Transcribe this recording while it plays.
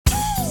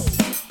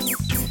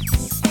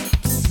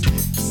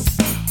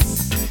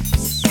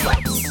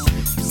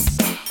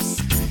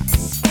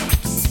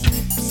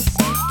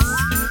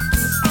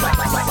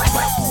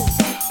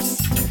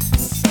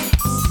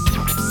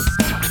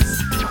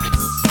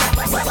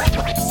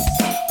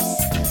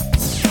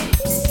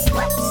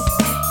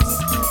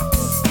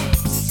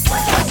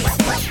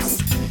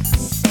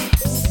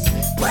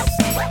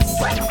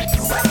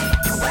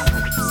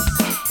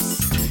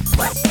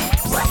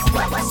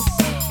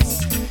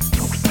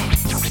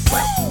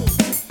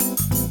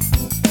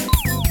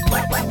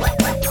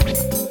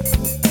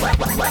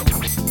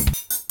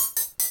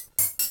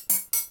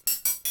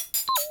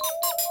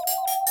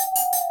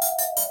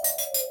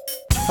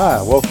Hi,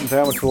 welcome to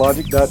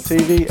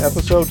AmateurLogic.tv,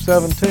 episode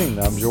 17.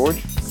 I'm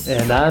George.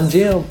 And I'm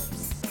Jim.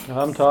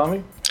 I'm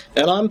Tommy.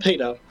 And I'm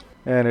Peter.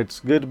 And it's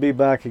good to be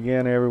back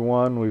again,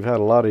 everyone. We've had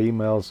a lot of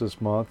emails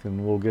this month,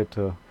 and we'll get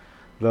to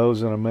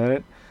those in a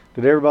minute.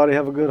 Did everybody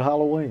have a good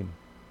Halloween?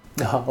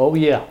 Oh,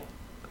 yeah.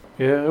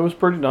 Yeah, it was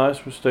pretty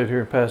nice. We stayed here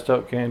and passed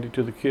out candy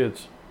to the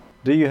kids.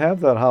 Do you have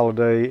that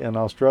holiday in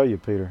Australia,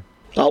 Peter?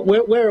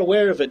 We're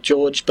aware of it,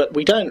 George, but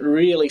we don't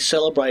really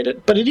celebrate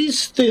it. But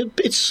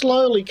it's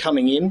slowly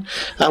coming in.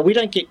 We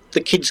don't get the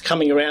kids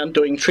coming around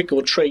doing trick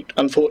or treat,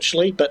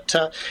 unfortunately, but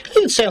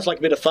it sounds like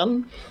a bit of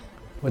fun.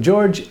 Well,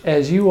 George,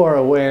 as you are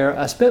aware,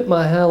 I spent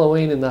my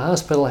Halloween in the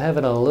hospital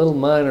having a little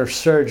minor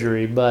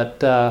surgery,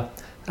 but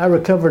I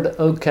recovered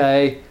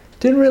okay.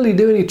 Didn't really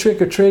do any trick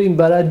or treating,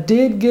 but I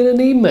did get an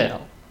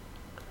email.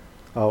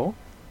 Oh?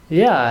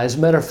 Yeah, as a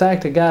matter of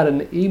fact, I got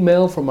an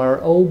email from our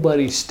old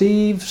buddy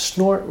Steve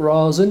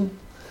Snortrosen.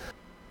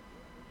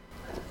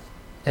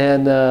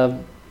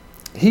 And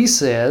he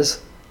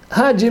says,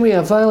 "Hi Jimmy,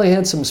 I finally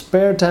had some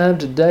spare time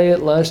today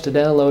at lunch to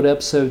download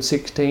episode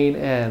 16,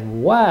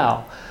 and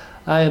wow,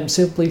 I am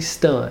simply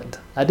stunned.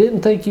 I didn't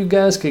think you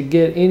guys could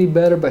get any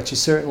better, but you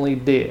certainly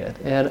did,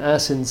 and I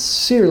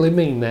sincerely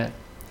mean that."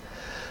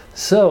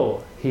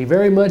 So, he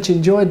very much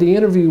enjoyed the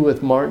interview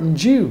with Martin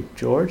Jew,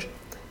 George.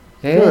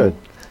 And Good.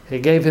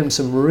 it gave him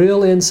some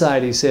real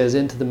insight, he says,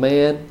 into the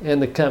man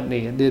and the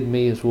company. It did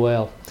me as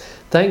well.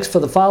 Thanks for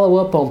the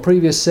follow-up on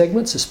previous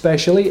segments,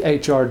 especially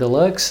HR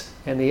Deluxe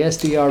and the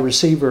SDR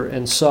receiver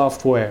and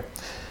software.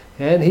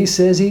 And he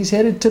says he's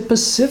headed to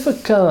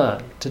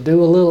Pacificon to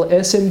do a little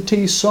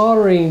SMT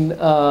soldering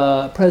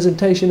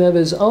presentation of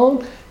his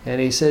own. And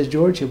he says,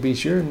 George, he'll be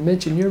sure and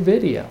mention your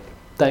video.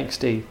 Thanks,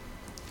 Steve.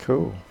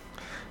 Cool.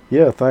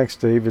 Yeah, thanks,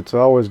 Steve. It's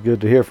always good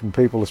to hear from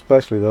people,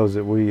 especially those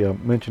that we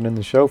mention in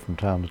the show from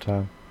time to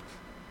time.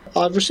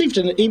 I've received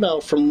an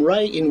email from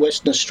Ray in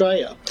Western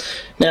Australia.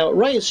 Now,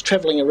 Ray is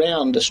travelling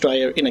around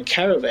Australia in a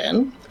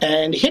caravan,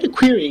 and he had a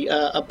query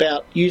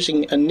about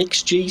using a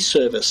NextG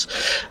service.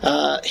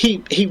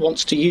 He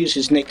wants to use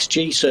his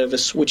NextG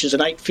service, which is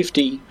an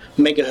 850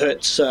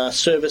 megahertz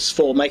service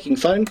for making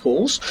phone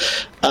calls,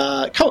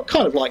 kind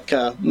of like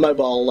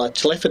mobile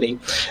telephony.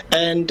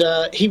 And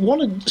he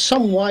wanted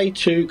some way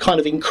to kind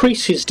of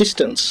increase his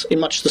distance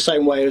in much the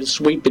same way as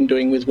we've been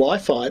doing with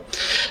Wi-Fi.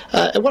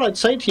 And what I'd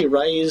say to you,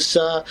 Ray, is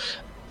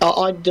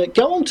I'd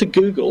go onto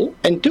Google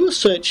and do a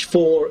search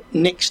for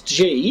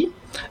NextG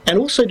and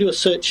also do a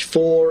search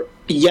for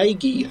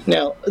Yagi.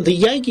 Now, the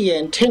Yagi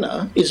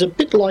antenna is a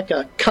bit like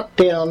a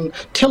cut-down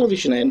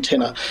television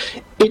antenna.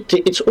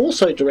 It's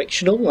also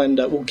directional and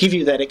will give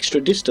you that extra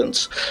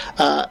distance.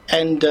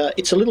 And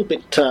it's a little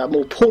bit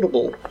more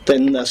portable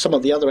than some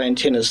of the other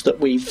antennas that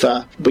we've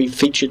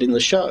featured in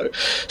the show.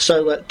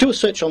 So do a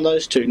search on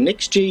those two,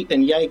 NextG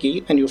and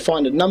Yagi, and you'll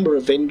find a number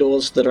of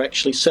vendors that are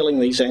actually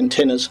selling these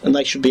antennas, and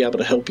they should be able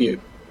to help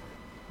you.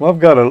 Well, I've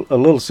got a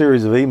little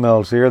series of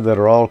emails here that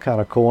are all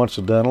kind of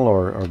coincidental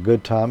or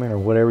good timing or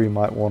whatever you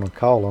might want to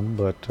call them,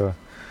 but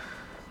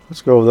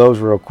let's go over those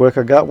real quick.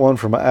 I got one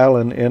from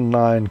Alan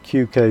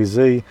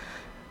N9QKZ,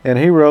 and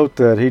he wrote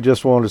that he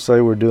just wanted to say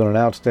we're doing an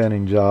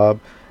outstanding job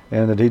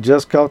and that he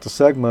just caught the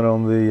segment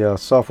on the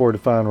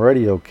software-defined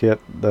radio kit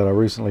that I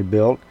recently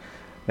built,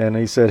 and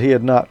he said he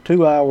had not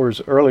 2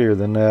 hours earlier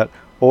than that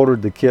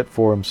ordered the kit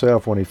for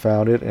himself when he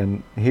found it,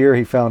 and here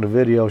he found a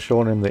video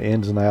showing him the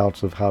ins and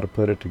outs of how to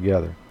put it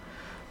together.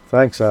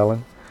 Thanks,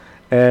 Alan.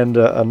 And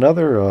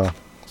another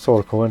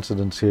sort of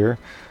coincidence here,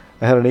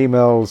 I had an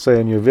email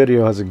saying your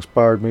video has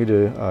inspired me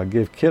to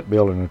give kit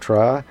building a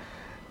try,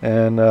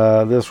 and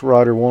this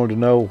writer wanted to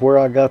know where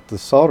I got the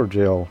solder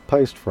gel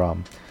paste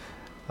from.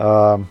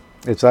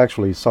 It's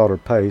actually solder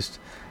paste,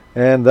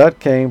 and that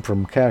came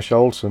from Cash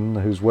Olson,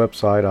 whose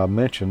website I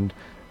mentioned.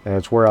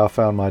 It's where I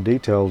found my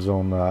details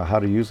on how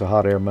to use the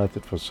hot air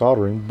method for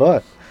soldering.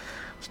 But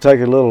to take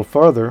it a little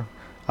further,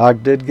 I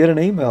did get an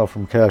email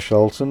from Cash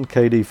Olson,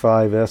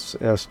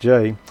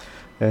 KD5SSJ,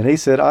 and he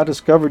said, I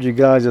discovered you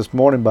guys this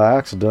morning by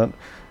accident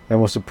and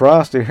was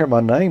surprised to hear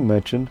my name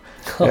mentioned.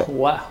 Oh,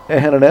 wow.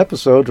 And an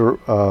episode,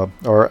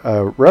 or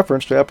a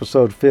reference to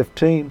episode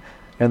 15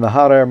 and the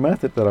hot air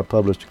method that I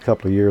published a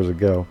couple of years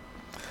ago.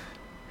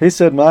 He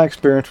said my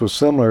experience was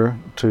similar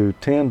to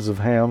tens of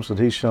hams that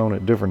he's shown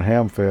at different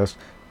ham fests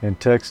in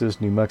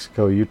Texas, New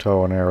Mexico,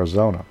 Utah, and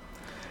Arizona.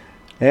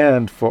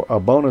 And for a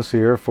bonus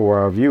here for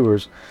our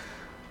viewers,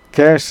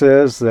 Cash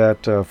says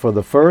that for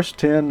the first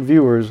 10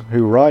 viewers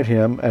who write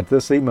him at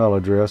this email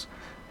address,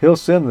 he'll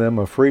send them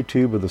a free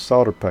tube of the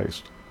solder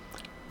paste.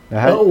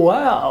 Now,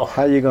 wow.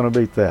 How are you going to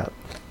beat that?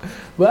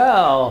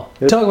 Wow.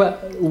 Talk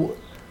about...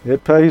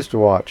 It pays to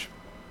watch.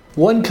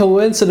 One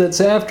coincidence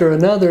after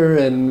another,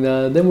 and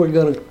then we're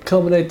going to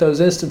culminate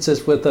those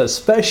instances with a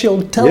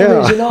special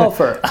television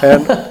offer.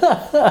 And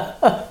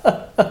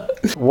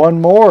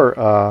one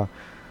more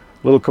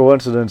little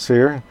coincidence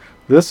here.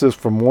 This is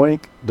from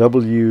Wink,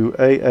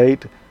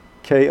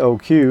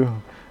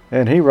 WA8KOQ,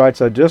 and he writes,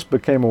 I just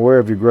became aware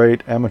of your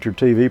great amateur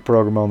TV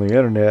program on the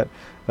internet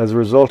as a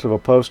result of a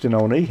posting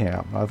on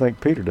eHam. I think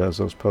Peter does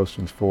those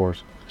postings for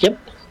us. Yep.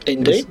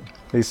 Indeed.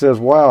 He says,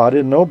 wow, I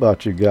didn't know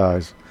about you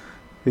guys.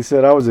 He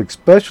said, I was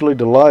especially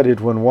delighted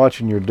when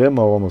watching your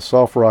demo on the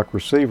soft rock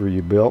receiver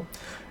you built.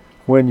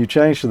 When you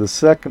changed to the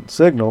second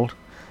signal,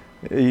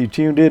 you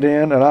tuned it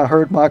in and I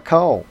heard my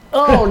call.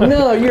 Oh,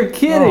 no, you're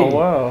kidding. Oh,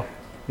 wow.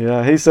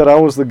 Yeah, he said I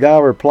was the guy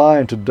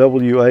replying to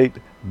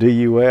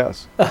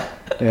W8DUS.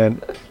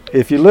 And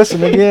if you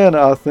listen again,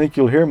 I think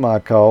you'll hear my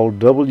call,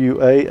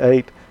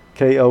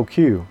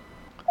 WA8KOQ.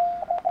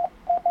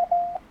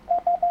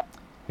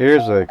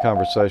 Here's a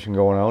conversation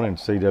going on in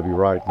CW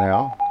right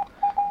now.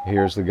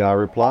 Here's the guy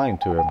replying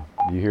to him.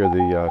 You hear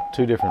the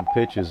two different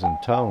pitches and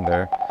tone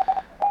there.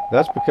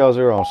 That's because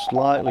they're on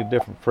slightly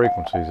different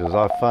frequencies. As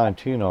I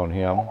fine-tune on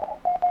him,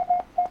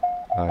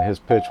 his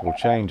pitch will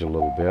change a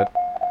little bit.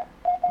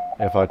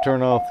 If I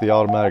turn off the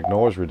automatic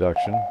noise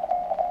reduction,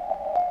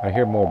 I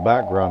hear more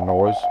background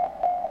noise,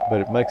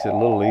 but it makes it a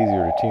little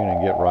easier to tune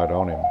and get right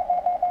on him.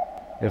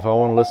 If I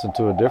want to listen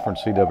to a different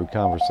CW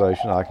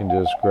conversation, I can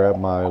just grab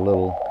my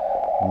little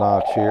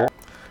notch here.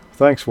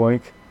 Thanks,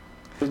 Wink.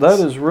 That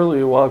is really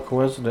a wild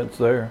coincidence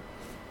there.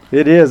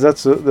 It is.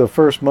 That's the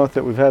first month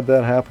that we've had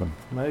that happen.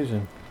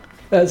 Amazing.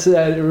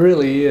 It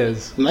really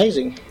is.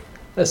 Amazing.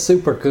 That's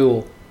super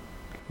cool.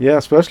 Yeah,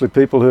 especially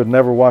people who had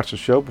never watched the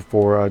show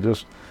before.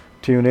 Just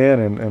tune in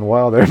and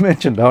wow, they're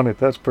mentioned on it.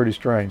 That's pretty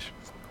strange.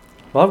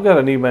 Well, I've got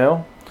an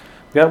email.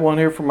 Got one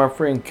here from my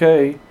friend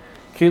Kay,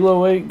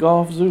 Kilo 8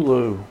 Golf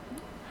Zulu.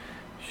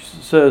 She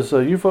says,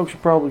 you folks are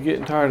probably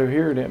getting tired of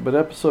hearing it, but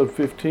episode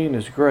 15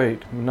 is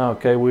great. No,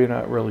 Kay, we're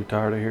not really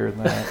tired of hearing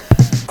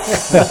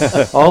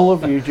that. All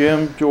of you,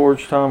 Jim,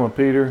 George, Tom, and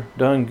Peter,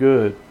 done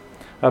good.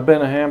 I've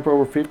been a ham for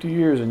over 50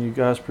 years, and you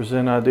guys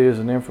present ideas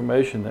and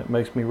information that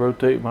makes me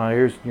rotate my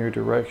ears in your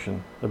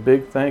direction. A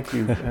big thank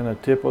you and a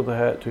tip of the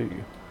hat to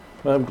you.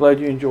 I'm glad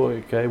you enjoy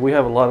it, Kay. We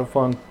have a lot of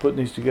fun putting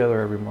these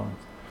together every month.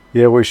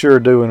 Yeah, we sure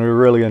do, and we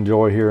really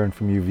enjoy hearing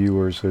from you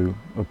viewers who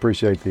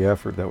appreciate the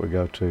effort that we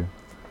go to.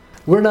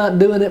 We're not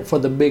doing it for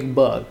the big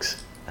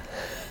bucks.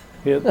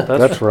 Yeah,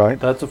 That's right.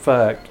 That's a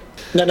fact.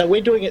 No,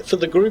 we're doing it for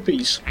the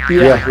groupies.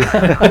 Yeah.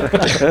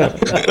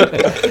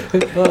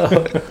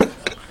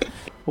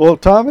 Well,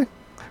 Tommy,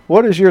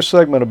 what is your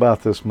segment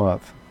about this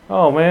month?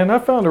 Oh man, I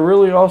found a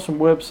really awesome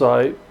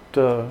website.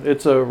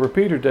 It's a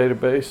repeater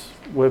database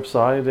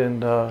website,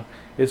 and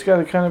it's got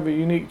a kind of a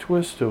unique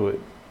twist to it.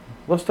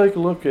 Let's take a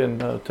look and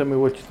tell me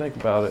what you think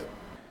about it.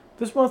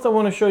 This month I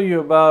want to show you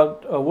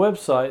about a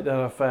website that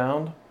I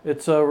found.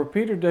 It's a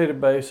repeater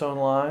database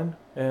online,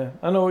 and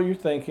I know what you're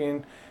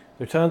thinking.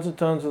 There are tons and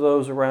tons of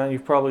those around.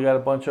 You've probably got a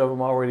bunch of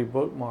them already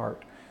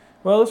bookmarked.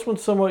 Well, this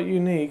one's somewhat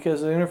unique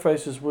as it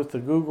interfaces with the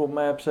Google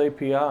Maps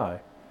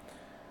API.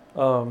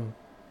 The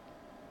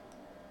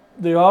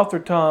author,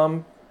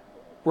 Tom,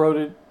 wrote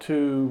it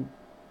to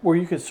where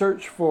you can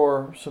search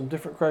for some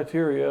different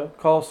criteria,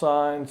 call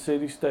sign,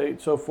 city,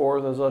 state, so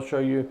forth, as I'll show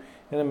you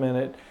in a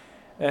minute.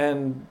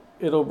 And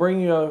it'll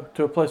bring you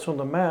to a place on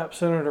the map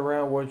centered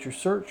around what your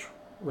search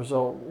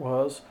result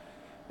was.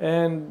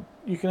 And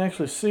you can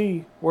actually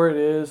see where it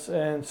is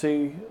and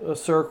see a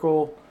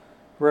circle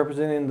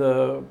representing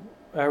the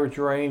average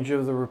range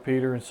of the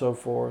repeater and so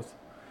forth.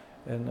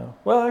 And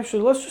well,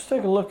 actually, let's just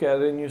take a look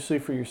at it and you see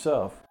for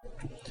yourself.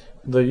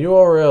 The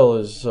URL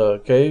is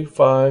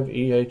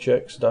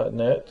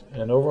k5ehx.net,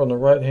 and over on the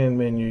right hand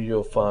menu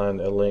you'll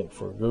find a link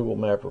for Google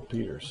Map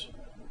repeaters.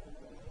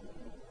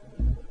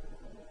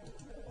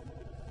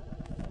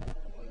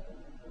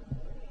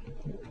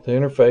 The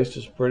interface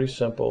is pretty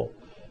simple.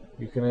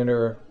 You can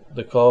enter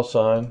the call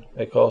sign,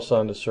 a call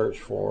sign to search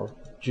for.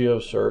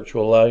 GeoSearch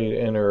will allow you to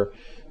enter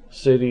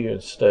city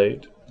and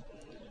state.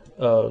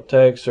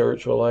 Tag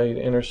search will allow you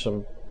to enter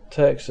some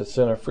text that's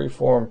in a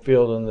free-form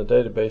field in the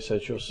database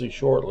that you'll see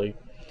shortly.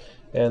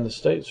 And the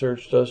state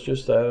search does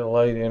just that. It'll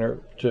allow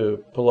you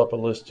to pull up a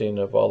listing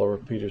of all the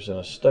repeaters in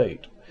a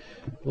state.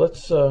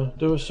 Let's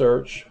do a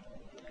search.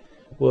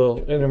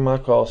 We'll enter my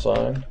call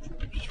sign,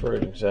 just for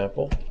an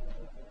example.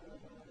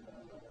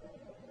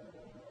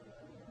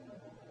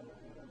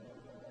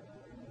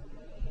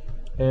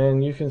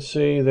 And you can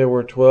see there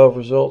were 12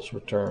 results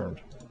returned.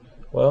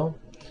 Well,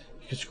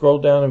 you can scroll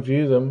down and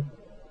view them.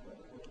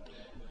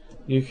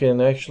 You can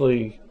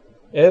actually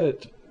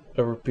edit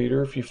a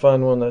repeater if you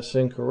find one that's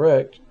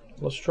incorrect.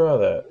 Let's try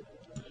that.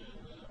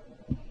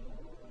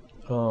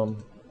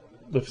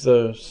 If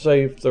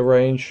the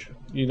range,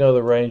 you know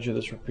the range of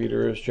this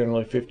repeater is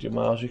generally 50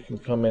 miles, you can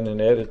come in and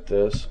edit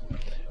this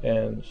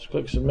and just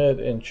click submit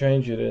and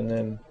change it, and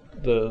then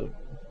the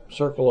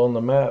circle on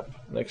the map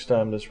next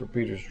time this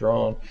repeater is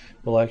drawn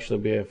will actually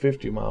be a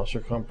 50-mile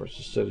circumference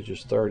instead of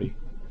just 30.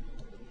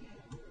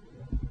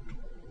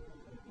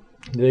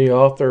 The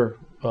author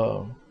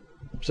had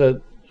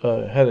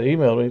an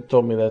email me,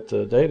 told me that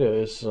the data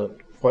isn't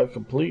quite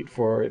complete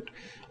for it,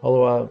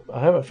 although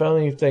I haven't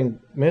found anything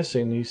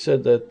missing. He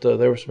said that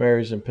there were some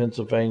areas in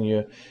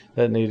Pennsylvania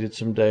that needed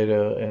some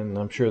data, and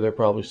I'm sure there are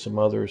probably some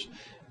others,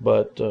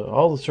 but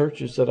all the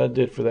searches that I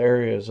did for the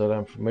areas that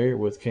I'm familiar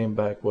with came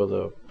back with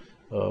a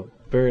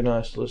very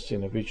nice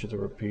listing of each of the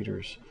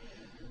repeaters.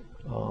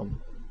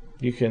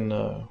 You can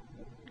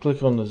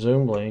click on the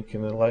zoom link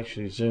and it'll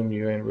actually zoom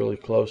you in really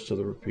close to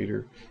the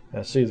repeater. And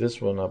I see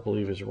this one I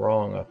believe is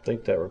wrong. I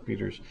think that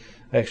repeater's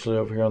actually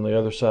over here on the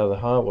other side of the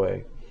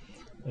highway.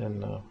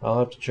 And I'll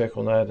have to check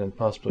on that and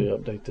possibly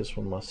update this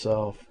one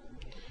myself.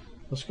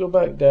 Let's go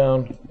back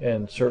down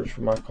and search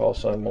for my call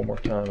sign one more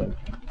time and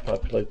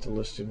populate the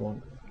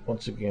listing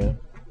once again.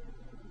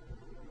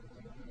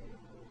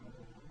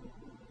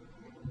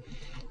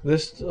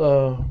 This,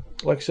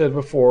 like I said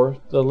before,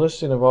 the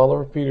listing of all the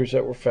repeaters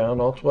that were found,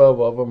 all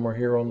 12 of them are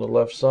here on the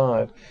left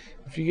side.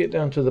 If you get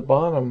down to the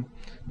bottom,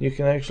 you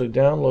can actually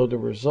download the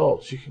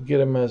results. You can get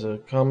them as a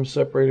comma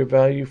separated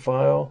value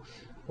file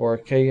or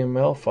a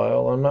KML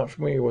file. I'm not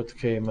familiar with the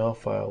KML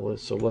file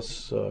is, so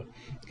let's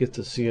get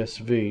the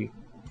CSV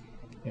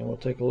and we'll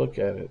take a look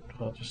at it.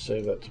 I'll just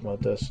save that to my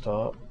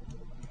desktop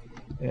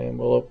and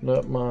we'll open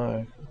up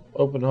my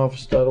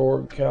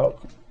OpenOffice.org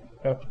calc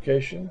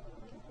application.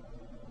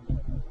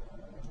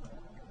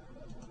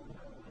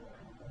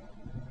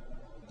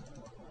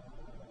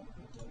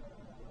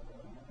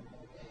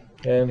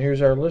 And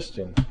here's our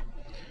listing.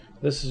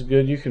 This is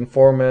good. You can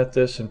format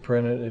this and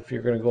print it. If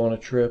you're going to go on a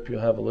trip,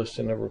 you'll have a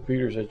listing of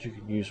repeaters that you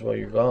can use while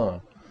you're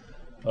gone.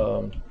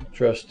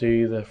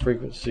 Trustee, the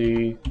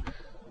frequency,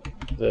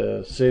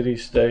 the city,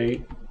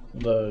 state,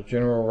 the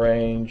general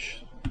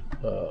range,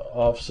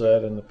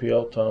 offset, and the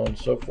PL tone,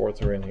 so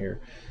forth are in here.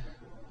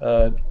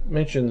 I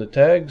mentioned the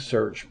tag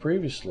search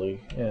previously,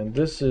 and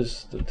this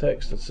is the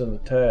text that's in the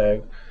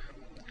tag.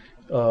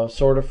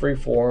 Sort of free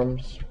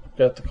forms.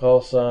 Got the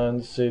call sign,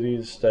 the city,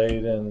 the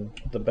state, and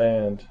the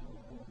band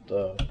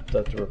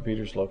that the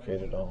repeater's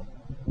located on.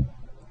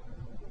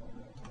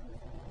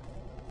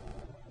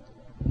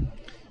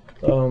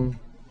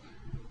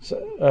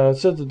 It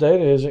said the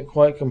data isn't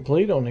quite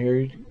complete on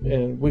here,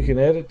 and we can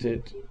edit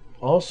it.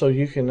 Also,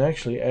 you can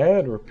actually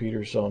add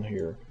repeaters on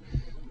here.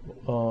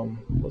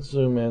 Let's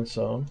zoom in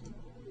some.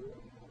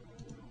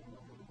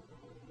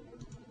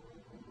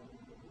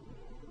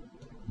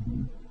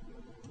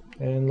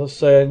 And let's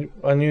say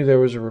I knew there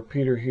was a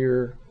repeater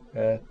here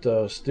at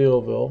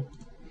Steelville.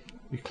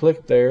 You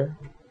click there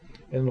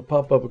and it'll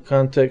pop up a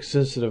context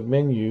sensitive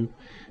menu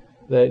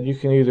that you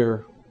can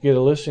either get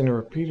a listing of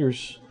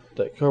repeaters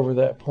that cover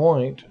that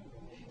point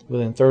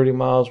within 30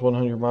 miles,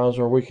 100 miles,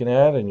 or we can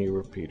add a new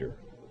repeater.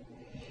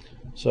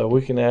 So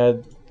we can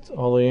add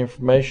all the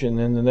information,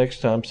 and the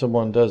next time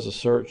someone does a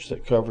search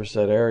that covers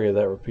that area,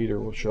 that repeater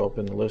will show up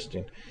in the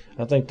listing.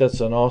 I think that's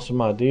an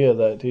awesome idea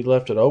that he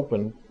left it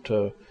open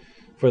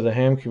for the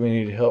ham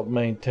community to help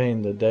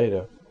maintain the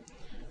data.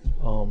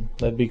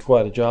 That'd be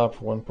quite a job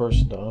for one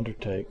person to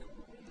undertake.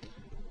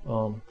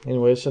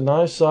 Anyway, it's a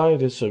nice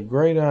site. It's a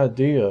great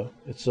idea.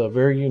 It's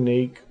very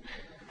unique.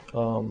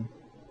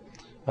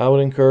 I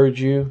would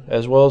encourage you,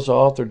 as well as the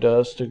author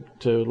does,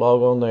 to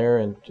log on there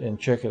and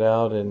check it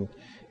out. And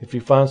if you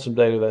find some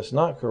data that's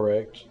not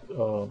correct,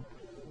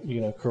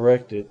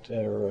 correct it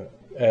or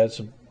add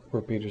some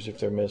repeaters if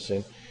they're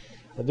missing.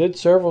 I did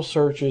several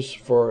searches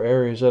for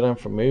areas that I'm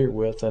familiar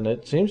with, and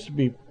it seems to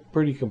be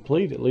pretty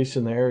complete, at least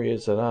in the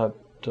areas that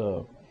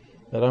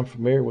I'm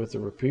familiar with the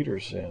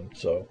repeaters in.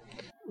 So,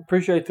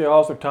 appreciate the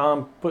author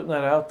Tom putting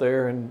that out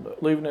there and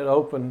leaving it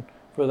open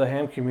for the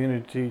ham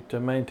community to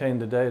maintain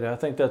the data. I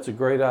think that's a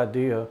great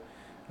idea.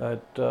 I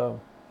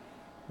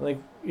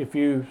think if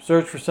you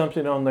search for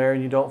something on there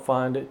and you don't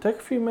find it, take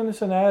a few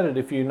minutes and add it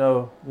if you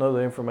know the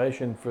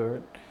information for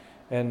it.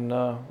 And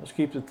let's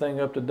keep the thing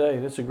up to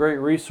date. It's a great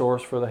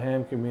resource for the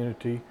ham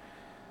community.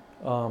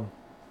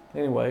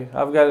 Anyway,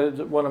 I've got it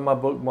as one of my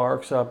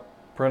bookmarks. I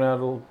print out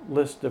a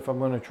list if I'm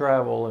going to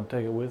travel and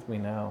take it with me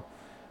now.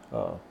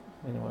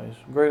 Anyways,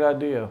 great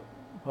idea.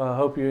 I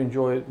hope you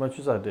enjoy it as much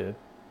as I did.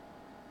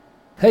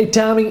 Hey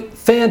Tommy,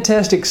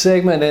 fantastic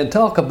segment, and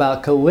talk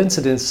about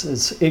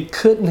coincidences. It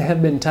couldn't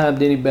have been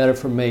timed any better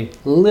for me.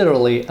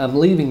 Literally, I'm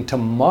leaving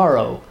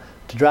tomorrow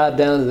to drive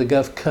down to the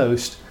Gulf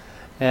Coast,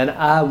 and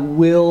I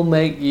will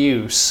make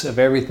use of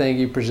everything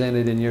you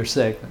presented in your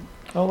segment.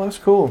 Oh, that's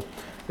cool.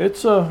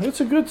 It's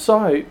a good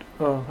site.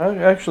 I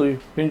actually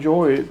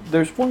enjoy it.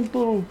 There's one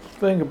little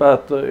thing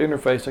about the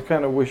interface. I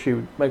kind of wish you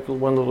would make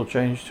one little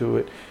change to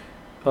it.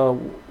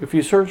 If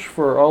you search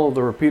for all of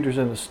the repeaters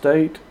in the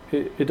state,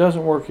 it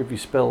doesn't work if you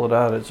spell it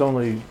out. It's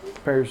only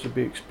appears to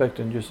be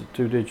expecting just a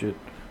 2-digit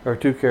or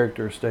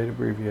 2-character state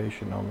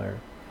abbreviation on there.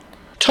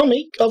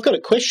 Tommy, I've got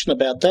a question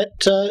about that.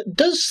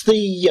 Does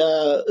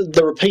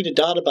the repeater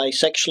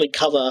database actually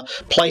cover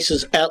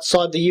places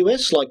outside the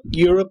US, like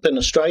Europe and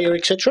Australia,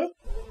 etc.?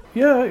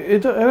 Yeah,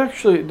 it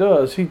actually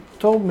does. He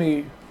told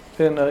me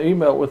in an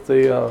email with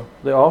the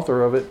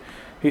author of it,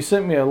 he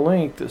sent me a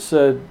link that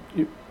said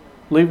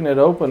leaving it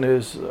open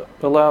is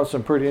allowing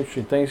some pretty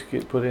interesting things to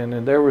get put in.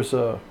 And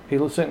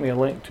he sent me a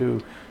link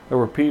to a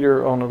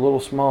repeater on a little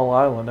small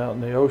island out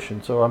in the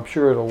ocean. So I'm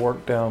sure it'll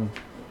work down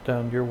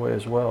your way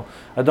as well.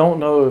 I don't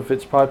know if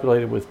it's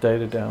populated with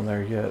data down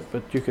there yet,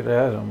 but you could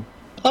add them.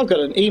 I've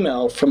got an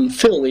email from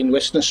Phil in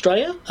Western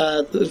Australia,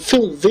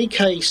 Phil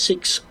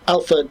VK6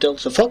 Alpha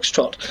Delta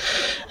Foxtrot,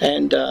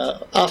 and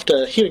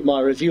after hearing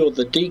my review of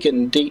the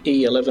Deagon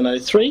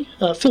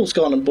DE1103, Phil's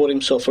gone and bought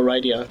himself a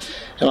radio,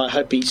 and I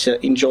hope he's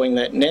enjoying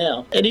that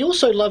now. And he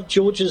also loved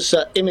George's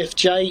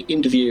MFJ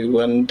interview,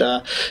 and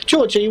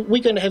George, are we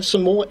going to have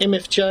some more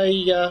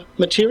MFJ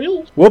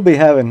material? We'll be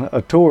having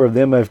a tour of the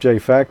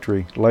MFJ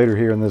factory later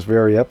here in this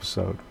very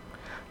episode.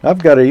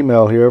 I've got an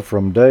email here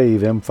from Dave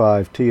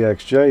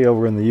M5TXJ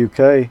over in the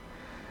UK,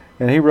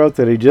 and he wrote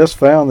that he just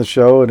found the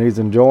show and he's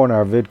enjoying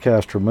our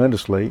vidcast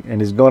tremendously,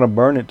 and he's going to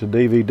burn it to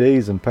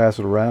DVDs and pass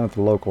it around at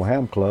the local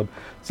ham club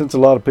since a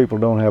lot of people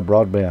don't have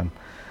broadband.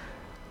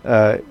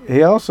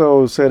 He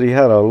also said he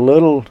had a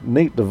little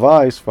neat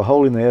device for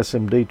holding the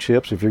SMD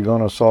chips if you're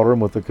going to solder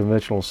them with a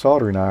conventional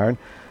soldering iron,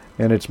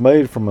 and it's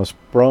made from a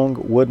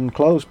sprung wooden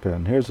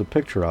clothespin. Here's a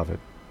picture of it.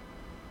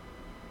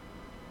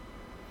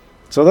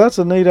 So that's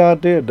a neat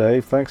idea,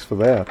 Dave. Thanks for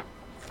that.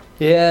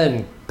 Yeah,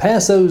 and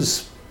pass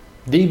those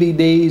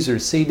DVDs or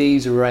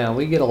CDs around.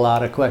 We get a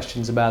lot of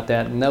questions about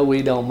that. No,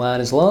 we don't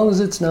mind as long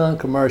as it's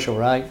non-commercial,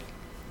 right?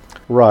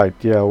 Right,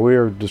 yeah. We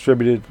are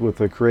distributed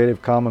with a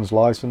Creative Commons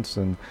license,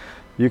 and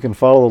you can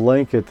follow the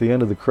link at the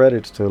end of the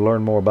credits to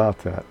learn more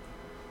about that.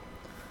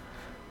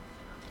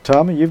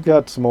 Tommy, you've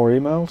got some more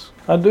emails?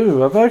 I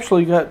do. I've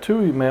actually got two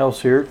emails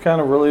here, kind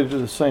of related to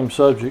the same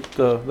subject.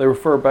 They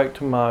refer back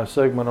to my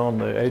segment on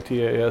the ATA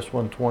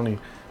S120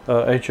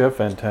 HF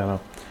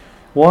antenna.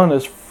 One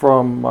is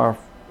from our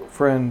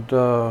friend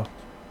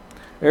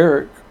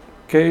Eric,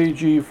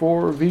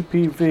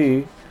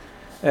 KG4VPV,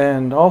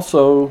 and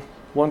also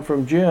one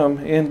from Jim,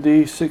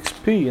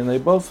 ND6P, and they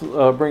both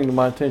bring to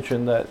my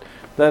attention that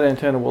that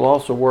antenna will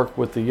also work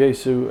with the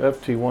Yaesu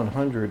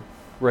FT100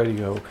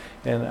 radio.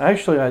 And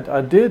actually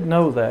I did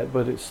know that,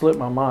 but it slipped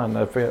my mind.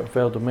 I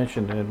failed to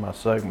mention it in my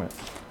segment.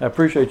 I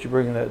appreciate you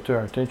bringing that to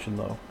our attention,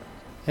 though.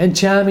 And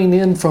chiming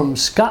in from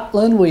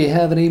Scotland, we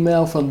have an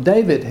email from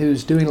David,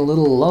 who's doing a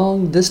little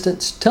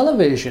long-distance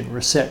television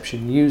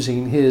reception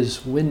using his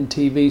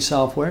WinTV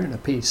software and a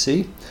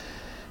PC.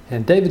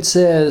 And David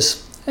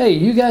says, hey,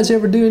 you guys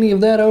ever do any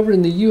of that over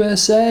in the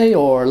USA,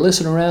 or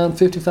listen around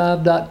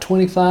 55.25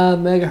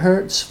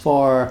 megahertz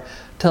for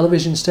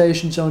television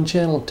stations on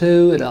channel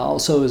 2? It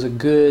also is a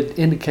good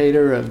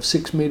indicator of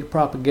 6-meter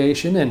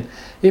propagation. And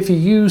if you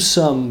use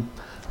some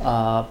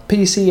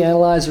PC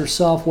analyzer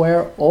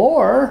software,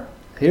 or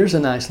here's a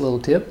nice little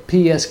tip,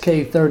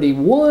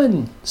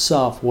 PSK31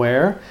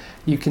 software,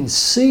 you can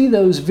see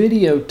those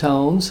video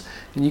tones,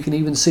 and you can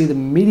even see the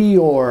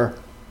meteor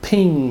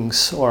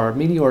pings or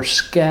meteor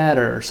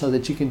scatter, so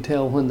that you can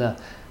tell when the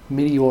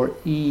meteor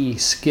E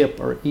skip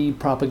or E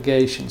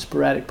propagation,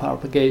 sporadic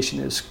propagation,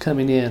 is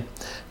coming in.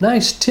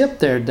 Nice tip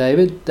there,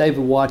 David.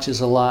 David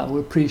watches a lot. We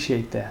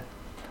appreciate that.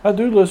 I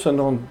do listen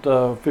on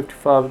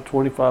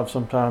 55-25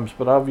 sometimes,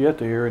 but I've yet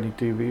to hear any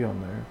TV on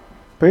there.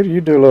 Peter,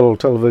 you do a little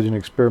television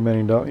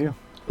experimenting, don't you?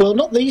 Well,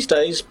 not these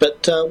days,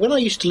 but when I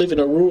used to live in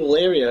a rural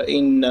area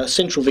in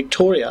central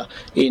Victoria,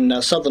 in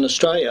southern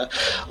Australia,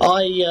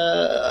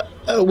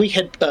 we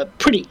had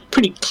pretty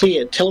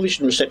clear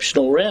television reception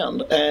all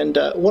around. And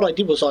what I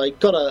did was I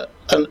got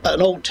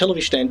an old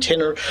television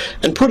antenna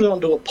and put it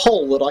onto a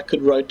pole that I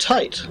could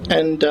rotate.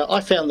 And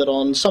I found that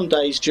on some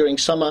days during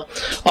summer,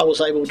 I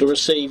was able to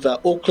receive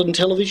Auckland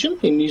television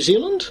in New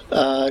Zealand,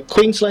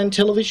 Queensland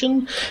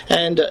television,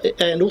 and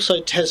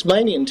also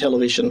Tasmanian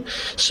television.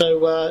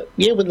 So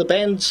yeah, when the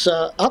band's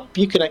up,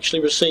 you can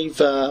actually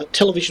receive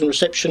television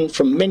reception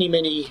from many,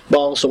 many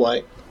miles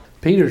away.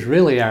 Peter's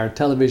really our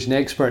television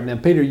expert. Now,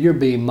 Peter, you're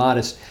being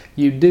modest.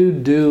 You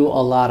do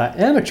a lot of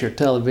amateur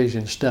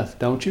television stuff,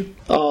 don't you?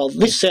 Oh,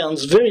 this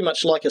sounds very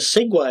much like a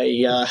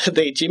segue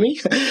there, Jimmy.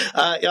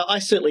 I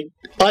certainly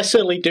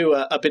do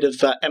a bit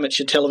of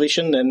amateur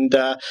television, and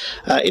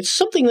it's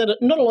something that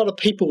not a lot of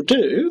people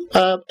do,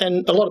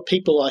 and a lot of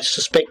people, I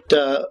suspect,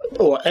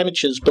 or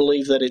amateurs,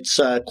 believe that it's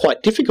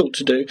quite difficult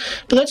to do,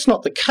 but that's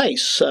not the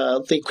case.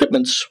 The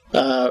equipment's,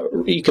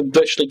 you can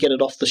virtually get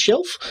it off the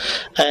shelf,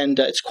 and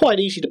it's quite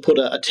easy to put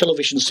a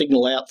television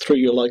signal out through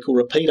your local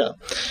repeater.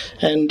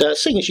 And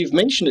seeing as you've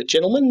mentioned it,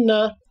 gentlemen,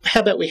 how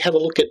about we have a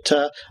look at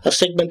a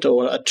segment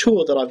or a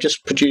tour that I've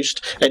just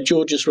produced at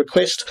George's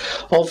request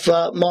of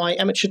my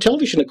amateur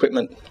television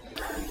equipment.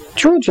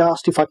 George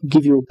asked if I could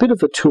give you a bit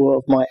of a tour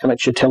of my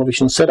amateur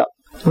television setup,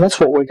 and that's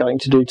what we're going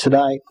to do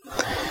today.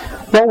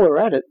 While we're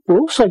at it, we're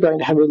also going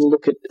to have a little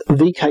look at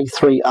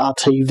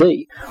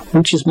VK3RTV,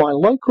 which is my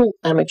local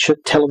amateur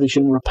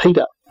television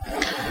repeater.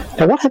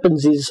 Now what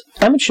happens is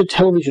amateur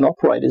television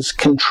operators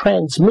can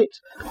transmit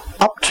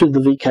up to the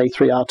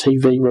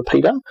VK3RTV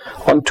repeater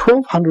on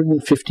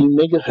 1250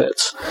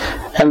 megahertz,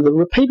 and the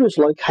repeater is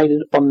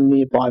located on a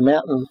nearby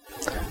mountain.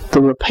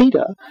 The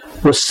repeater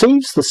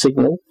receives the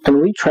signal and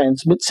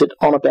retransmits it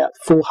on about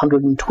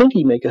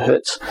 420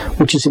 megahertz,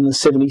 which is in the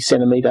 70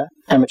 centimeter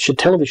amateur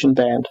television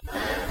band.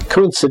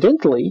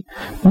 Coincidentally,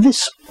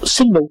 this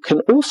signal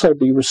can also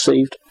be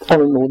received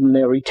on an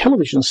ordinary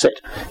television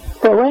set,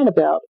 around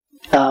about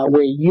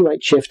where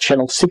UHF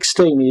channel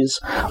 16 is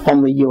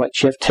on the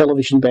UHF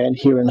television band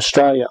here in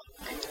Australia.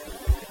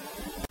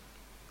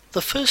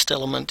 The first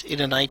element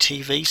in an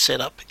ATV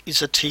setup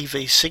is a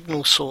TV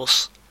signal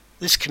source.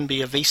 This can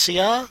be a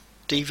VCR,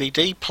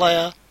 DVD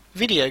player,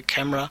 video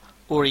camera,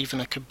 or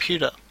even a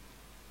computer.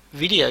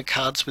 Video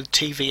cards with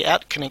TV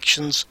out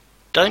connections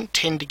don't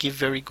tend to give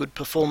very good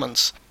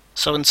performance,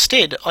 so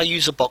instead I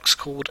use a box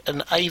called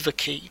an AVA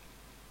key.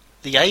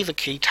 The AVA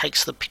key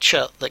takes the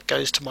picture that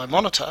goes to my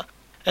monitor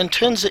and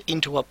turns it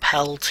into a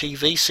PAL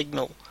TV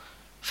signal.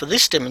 For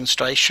this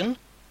demonstration,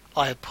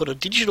 I have put a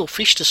digital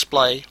fish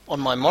display on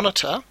my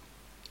monitor.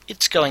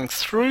 It's going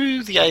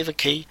through the AVA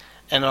key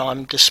and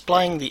I'm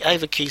displaying the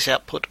AVA key's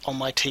output on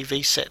my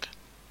TV set.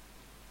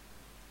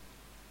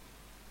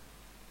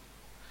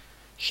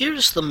 Here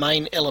is the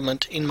main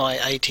element in my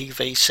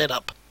ATV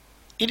setup.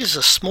 It is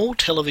a small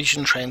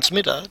television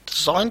transmitter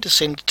designed to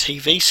send a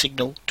TV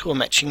signal to a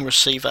matching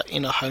receiver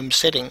in a home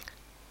setting.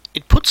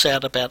 It puts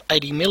out about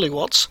 80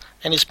 milliwatts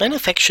and is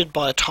manufactured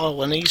by a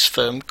Taiwanese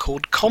firm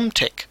called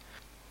Comtech.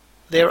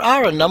 There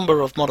are a number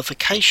of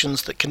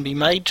modifications that can be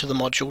made to the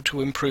module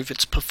to improve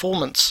its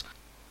performance.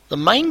 The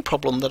main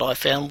problem that I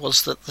found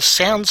was that the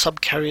sound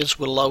subcarriers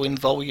were low in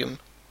volume.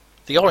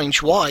 The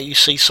orange wire you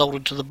see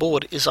soldered to the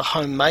board is a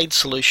homemade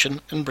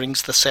solution and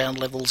brings the sound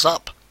levels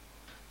up.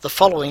 The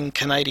following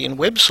Canadian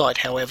website,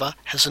 however,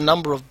 has a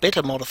number of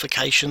better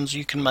modifications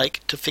you can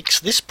make to fix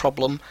this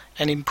problem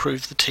and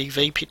improve the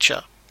TV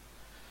picture.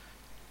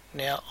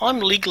 Now, I'm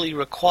legally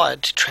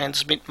required to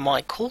transmit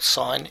my call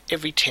sign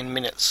every 10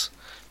 minutes.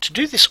 To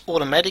do this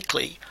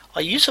automatically,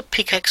 I use a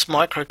Pickaxe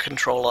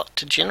microcontroller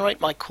to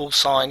generate my call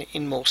sign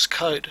in Morse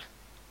code.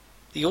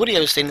 The audio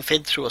is then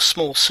fed through a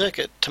small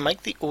circuit to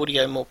make the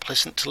audio more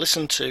pleasant to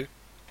listen to,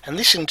 and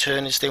this in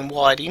turn is then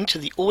wired into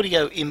the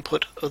audio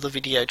input of the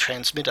video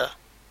transmitter.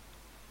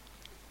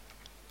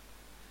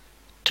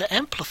 To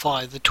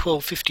amplify the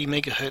 1250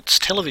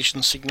 MHz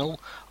television signal,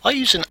 I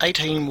use an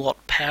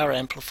 18-watt power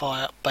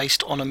amplifier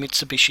based on a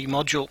Mitsubishi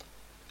module.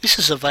 This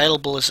is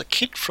available as a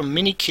kit from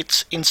Mini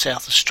Kits in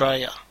South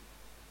Australia.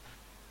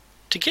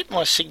 To get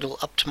my signal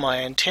up to my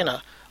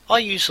antenna, I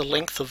use a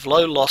length of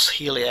low-loss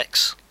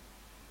Heliax.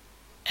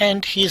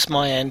 And here's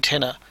my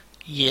antenna.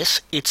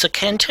 Yes, it's a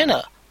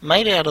cantenna,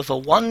 made out of a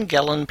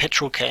 1-gallon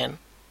petrol can.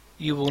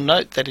 You will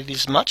note that it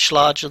is much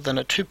larger than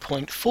a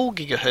 2.4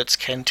 GHz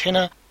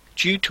cantenna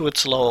due to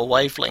its lower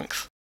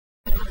wavelength.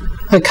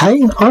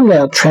 Okay, I'm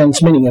now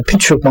transmitting a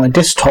picture of my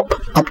desktop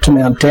up to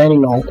Mount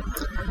Dandenong.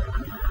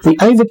 The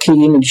AVA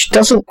key image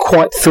doesn't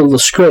quite fill the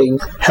screen,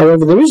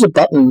 however there is a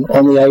button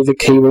on the AVA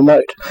key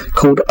remote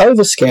called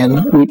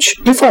Overscan, which,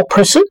 if I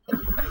press it,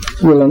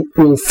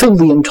 will fill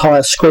the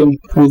entire screen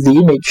with the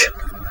image.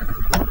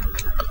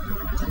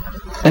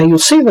 Now you'll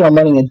see that I'm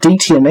running a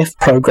DTMF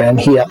program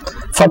here.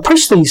 If I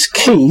press these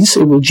keys,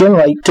 it will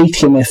generate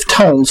DTMF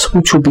tones,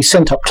 which will be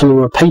sent up to the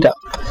repeater.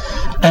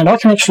 And I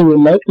can actually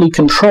remotely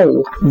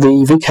control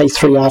the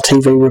VK3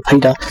 RTV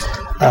repeater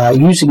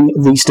using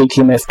these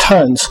DTMF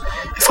tones.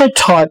 If I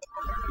type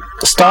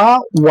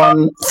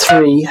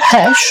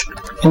 *13#,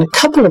 in a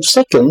couple of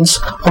seconds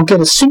I'll get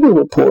a signal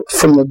report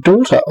from the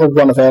daughter of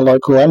one of our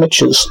local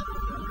amateurs.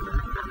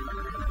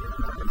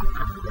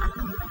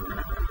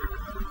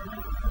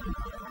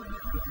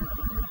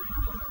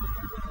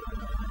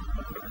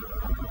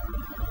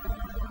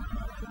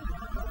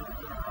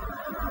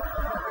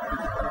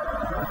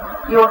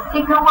 Your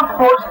signal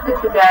report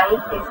for today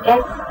is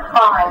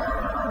S5.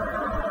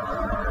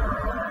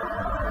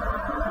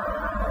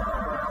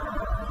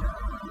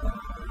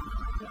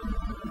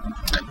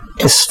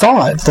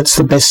 S5, that's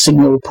the best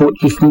signal report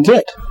you can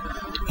get.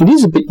 It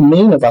is a bit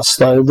mean of us,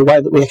 though, the way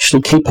that we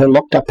actually keep her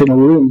locked up in a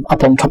room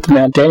up on top of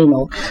Mount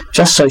Dandenong,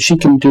 just so she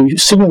can do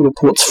signal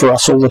reports for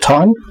us all the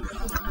time.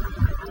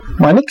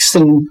 My next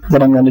thing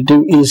that I'm going to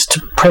do is to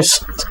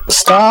press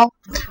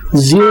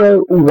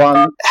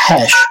 *01#.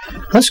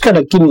 That's going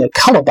to give me a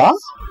colour bar.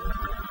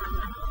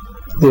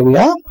 There we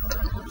are.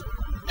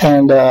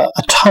 And a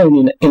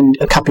tone in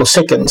a couple of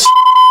seconds.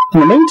 In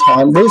the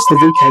meantime, there's the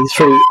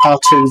VK3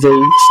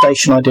 RTV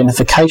station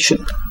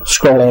identification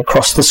scrolling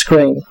across the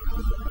screen.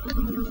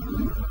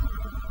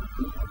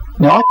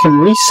 Now I can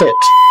reset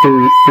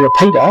the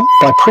repeater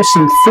by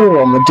pressing 4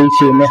 on the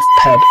DTMF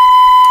pad.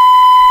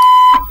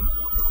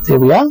 There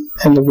we are,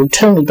 and it will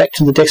turn me back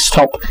to the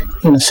desktop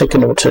in a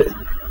second or two.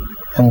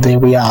 And there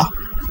we are.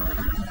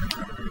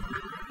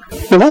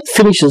 Well, that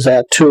finishes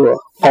our tour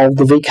of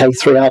the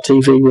VK3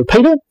 RTV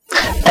repeater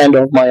and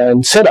of my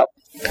own setup.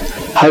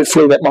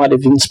 Hopefully that might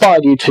have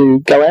inspired you to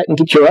go out and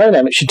get your own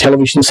amateur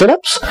television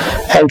setups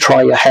and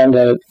try your hand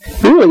at it.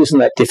 It really isn't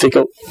that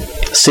difficult.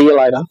 See you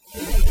later.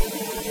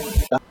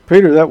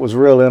 Peter, that was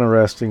real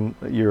interesting,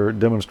 your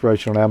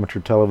demonstration on amateur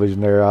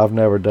television there. I've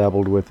never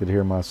dabbled with it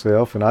here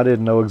myself, and I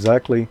didn't know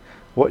exactly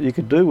what you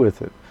could do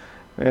with it.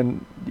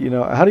 And, you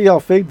know, how do y'all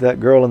feed that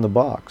girl in the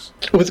box?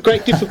 With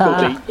great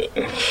difficulty.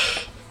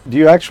 Do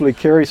you actually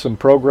carry some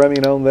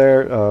programming on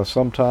there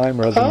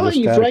sometime rather than just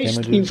static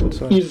images and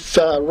such? You've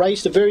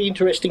raised a very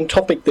interesting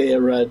topic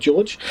there,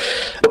 George.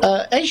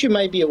 As you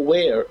may be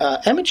aware,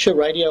 amateur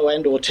radio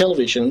and or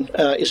television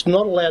is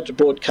not allowed to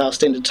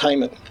broadcast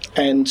entertainment,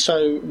 and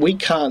so we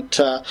can't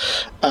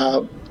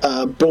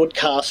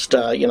broadcast,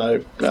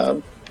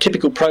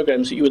 typical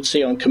programs that you would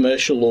see on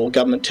commercial or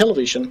government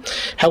television.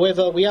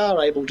 However, we are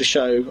able to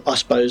show, I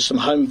suppose, some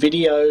home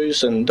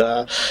videos and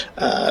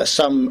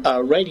some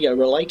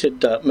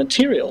radio-related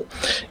material.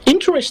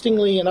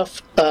 Interestingly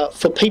enough,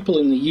 for people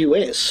in the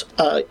US,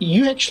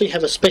 you actually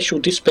have a special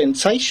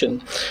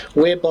dispensation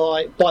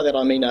whereby, by that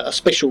I mean a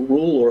special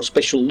rule or a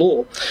special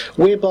law,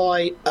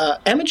 whereby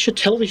amateur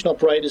television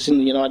operators in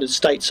the United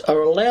States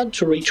are allowed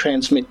to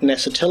retransmit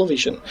NASA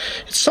television.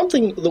 It's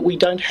something that we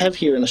don't have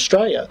here in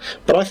Australia,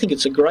 but I think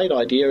it's a great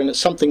idea, and it's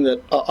something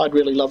that I'd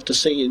really love to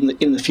see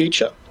in the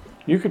future.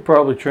 You could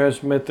probably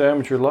transmit the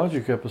Amateur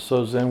Logic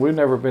episodes then. We've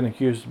never been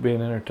accused of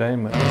being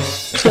entertainment.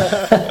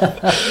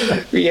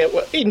 Yeah,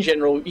 well, in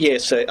general,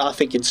 yes, I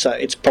think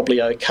it's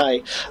probably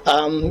okay.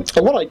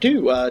 What I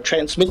do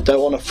transmit,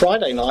 though, on a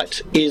Friday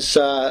night is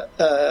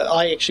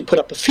I actually put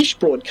up a fish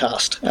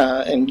broadcast,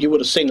 and you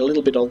would have seen a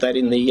little bit of that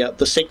in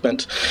the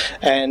segment.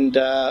 And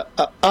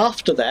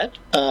after that,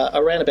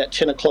 around about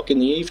 10 o'clock in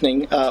the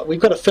evening, we've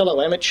got a fellow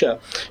amateur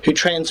who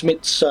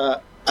transmits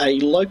a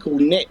local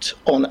net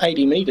on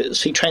 80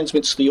 metres. He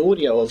transmits the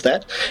audio of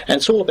that, and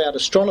it's all about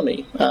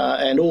astronomy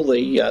and all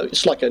the.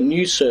 It's like a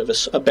news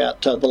service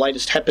about the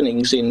latest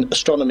happenings in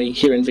astronomy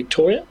here in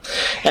Victoria,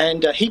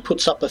 and he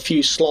puts up a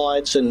few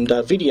slides and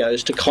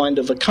videos to kind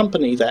of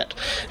accompany that,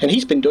 and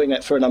he's been doing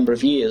that for a number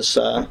of years.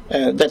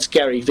 That's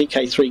Gary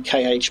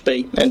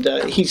VK3KHB, and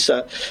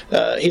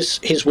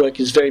his work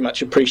is very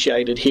much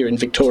appreciated here in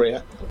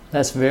Victoria.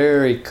 That's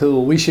very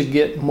cool. We should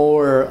get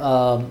more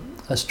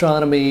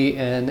astronomy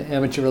and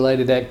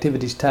amateur-related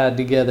activities tied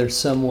together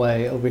some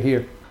way over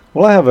here.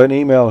 Well, I have an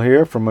email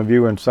here from a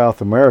viewer in South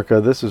America.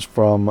 This is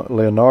from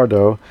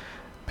Leonardo,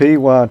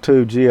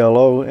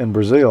 PY2GLO in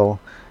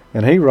Brazil,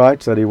 and he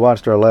writes that he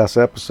watched our last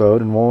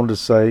episode and wanted to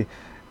say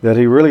that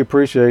he really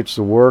appreciates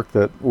the work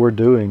that we're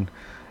doing,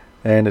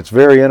 and it's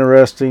very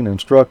interesting,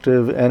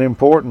 instructive, and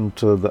important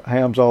to the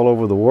hams all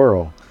over the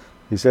world.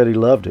 He said he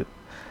loved it,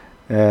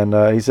 and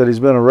he said he's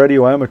been a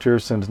radio amateur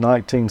since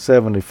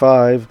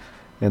 1975,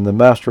 in the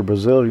Master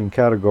Brazilian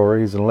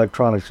category. He's an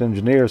electronics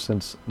engineer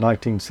since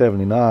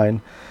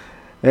 1979,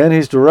 and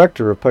he's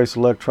director of Pace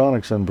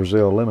Electronics in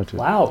Brazil Limited.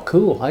 Wow,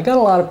 cool. I got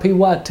a lot of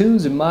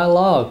PY2s in my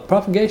log.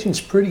 Propagation's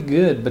pretty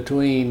good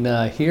between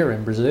here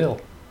and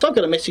Brazil. So I've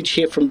got a message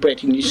here from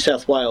Brett in New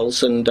South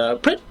Wales, and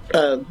Brett,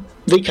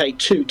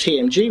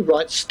 VK2TMG,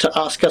 writes to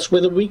ask us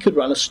whether we could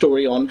run a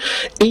story on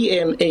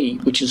EME,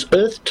 which is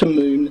Earth to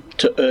Moon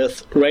to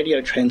Earth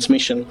radio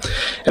transmission,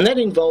 and that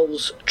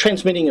involves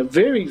transmitting a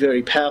very,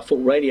 very powerful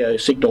radio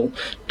signal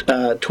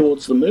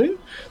towards the moon.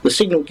 The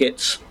signal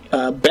gets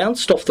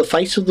bounced off the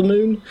face of the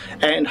moon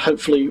and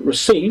hopefully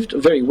received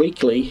very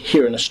weakly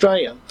here in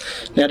Australia.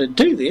 Now, to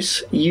do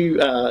this, you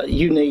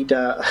need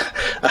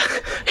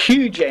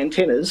huge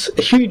antennas,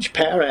 a huge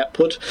power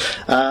output,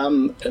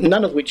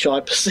 none of which I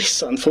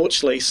possess,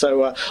 unfortunately,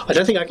 so I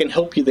don't think I can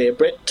help you there,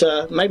 Brett.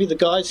 Maybe the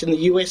guys in the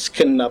US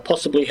can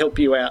possibly help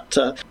you out.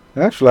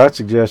 Actually, I'd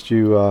suggest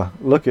you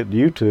look at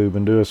YouTube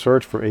and do a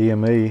search for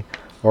EME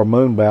or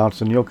moon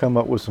bounce, and you'll come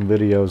up with some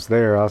videos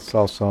there. I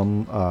saw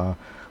some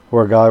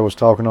where a guy was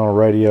talking on a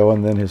radio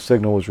and then his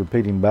signal was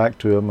repeating back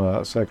to him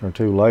a second or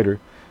two later.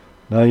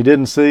 Now, you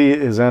didn't see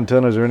his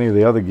antennas or any of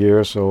the other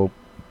gear, so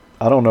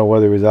I don't know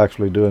whether he was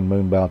actually doing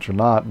moon bounce or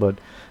not, but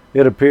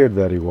it appeared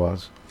that he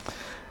was.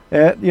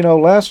 And,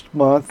 last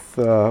month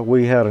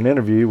we had an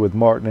interview with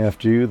Martin F.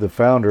 Jew, the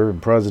founder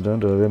and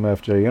president of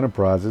MFJ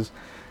Enterprises,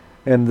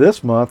 and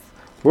this month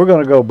we're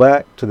going to go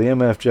back to the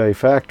MFJ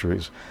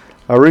factories.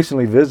 I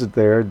recently visited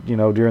there,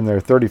 during their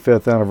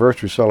 35th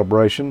anniversary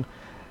celebration,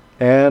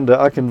 and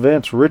I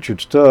convinced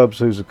Richard Stubbs,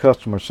 who's a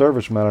customer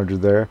service manager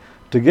there,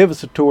 to give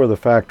us a tour of the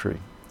factory.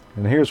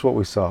 And here's what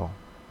we saw.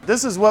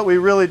 This is what we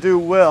really do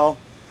well,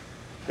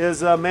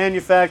 is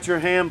manufacture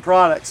ham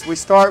products. We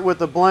start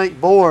with a blank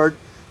board.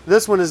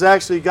 This one has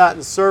actually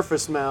gotten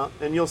surface mount,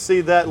 and you'll see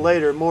that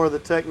later, more of the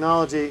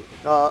technology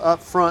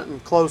up front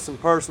and close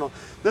and personal.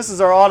 This is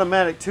our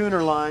automatic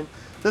tuner line.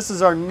 This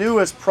is our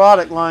newest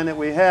product line that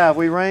we have.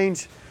 We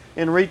range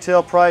in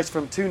retail price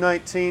from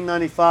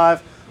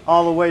 $219.95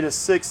 all the way to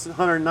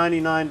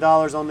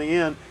 $699 on the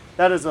end.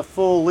 That is a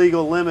full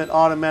legal limit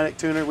automatic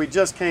tuner. We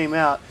just came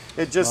out.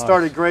 It just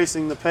started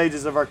gracing the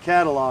pages of our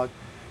catalog.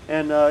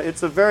 And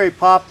it's a very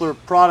popular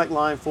product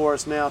line for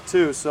us now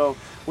too. So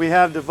we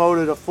have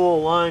devoted a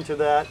full line to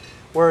that,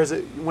 whereas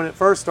when it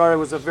first started, it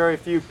was a very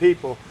few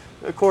people.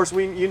 Of course,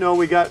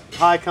 we got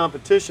high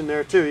competition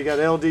there too. You got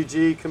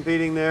LDG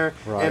competing there,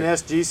 right, and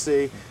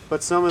SGC,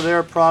 but some of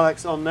their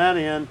products on that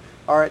end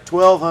are at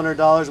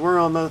 $1,200. We're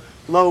on the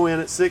low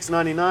end at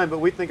 $699, but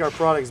we think our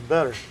product's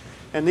better.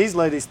 And these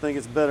ladies think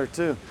it's better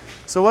too.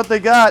 So what they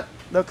got,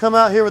 they'll come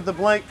out here with the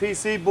blank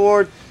PC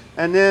board,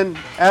 and then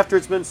after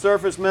it's been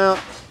surface mount,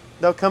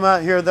 They'll come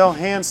out here, they'll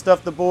hand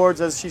stuff the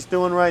boards as she's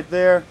doing right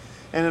there,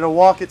 and it'll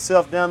walk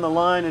itself down the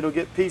line. It'll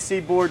get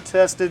PC board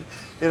tested.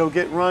 It'll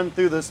get run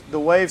through the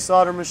wave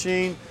solder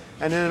machine,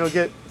 and then it'll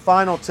get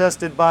final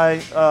tested by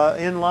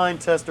inline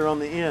tester on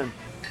the end.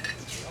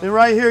 And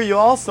right here you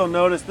also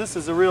notice, this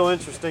is a real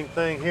interesting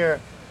thing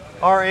here.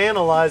 Our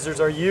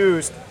analyzers are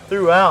used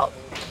throughout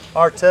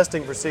our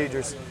testing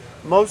procedures.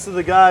 Most of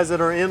the guys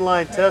that are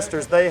inline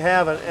testers, they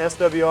have an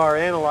SWR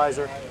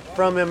analyzer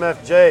from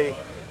MFJ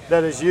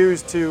that is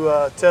used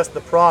to test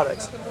the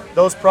products.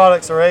 Those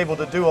products are able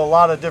to do a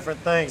lot of different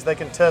things. They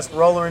can test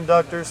roller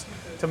inductors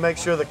to make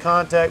sure the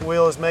contact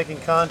wheel is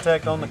making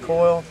contact on the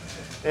coil,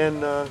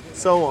 and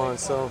so on.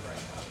 So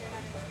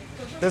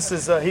this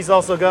is, he's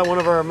also got one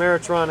of our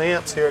Ameritron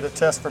amps here to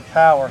test for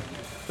power.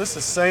 This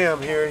is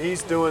Sam here.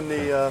 He's doing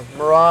the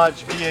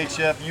Mirage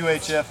VHF,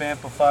 UHF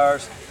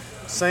amplifiers.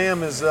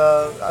 Sam is,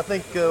 I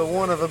think,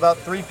 one of about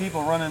 3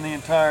 people running the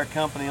entire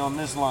company on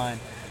this line.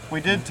 We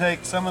did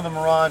take some of the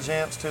Mirage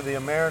amps to the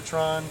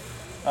Ameritron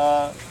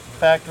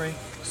factory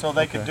so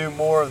they could do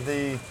more of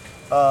the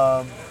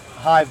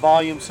high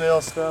volume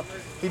sales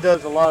stuff. He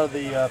does a lot of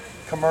the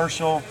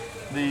commercial,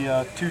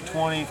 the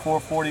 220,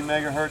 440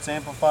 megahertz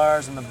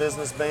amplifiers and the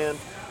business band.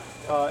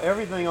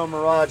 Everything on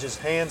Mirage is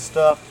hand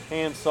stuffed,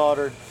 hand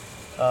soldered,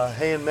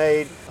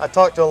 handmade. I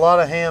talked to a lot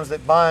of hams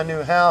that buy a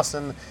new house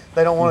and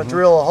they don't want to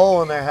drill a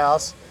hole in their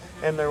house,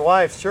 and their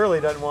wife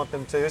Shirley doesn't want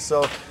them to.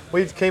 So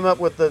we came up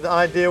with the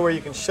idea where you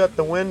can shut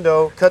the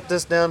window, cut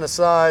this down to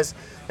size,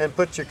 and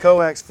put your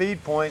coax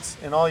feed points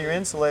and all your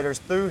insulators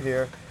through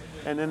here,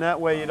 and then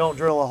that way you don't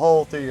drill a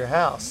hole through your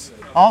house.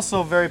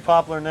 Also very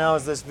popular now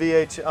is this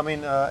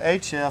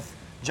HF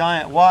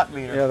giant watt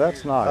meter. Yeah,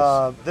 that's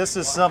nice. This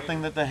is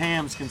something that the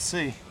hams can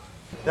see.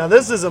 Now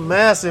this is a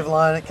massive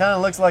line. It kind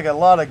of looks like a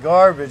lot of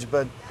garbage,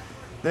 but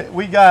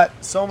we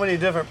got so many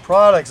different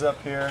products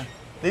up here.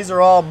 These are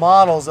all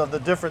models of the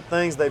different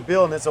things they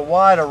build, and it's a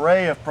wide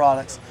array of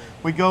products.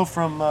 We go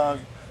from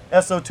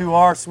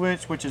SO2R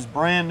switch, which is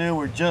brand new.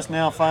 We're just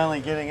now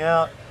finally getting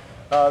out.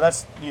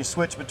 That's, you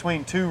switch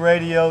between 2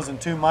 radios and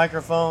 2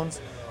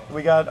 microphones.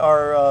 We got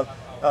our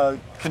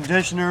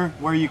conditioner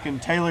where you can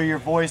tailor your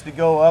voice to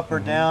go up or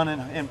down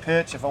in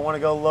pitch if I want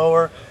to go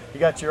lower. You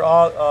got your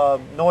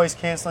noise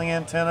canceling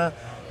antenna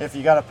if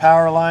you got a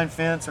power line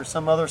fence or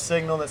some other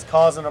signal that's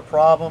causing a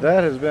problem.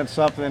 That has been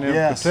something in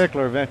Yes.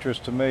 particular of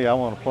interest to me. I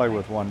want to play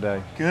with one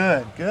day.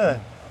 Good, good.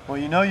 Well,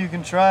 you know you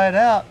can try it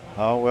out.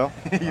 Oh, well.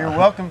 You're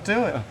welcome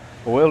to it.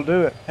 We'll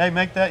do it. Hey,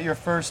 make that your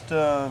first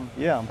Yeah,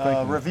 I'm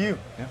thinking. review.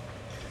 Yeah.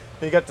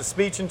 You got the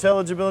speech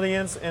intelligibility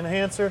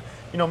enhancer.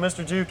 You know,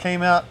 Mr. Jew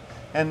came out,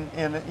 and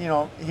you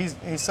know, he's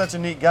such a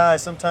neat guy.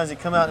 Sometimes he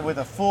come out with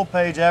a full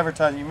page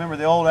advertising. You remember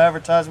the old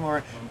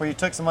advertisement where you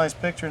took somebody's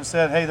picture and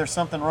said, hey, there's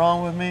something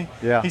wrong with me?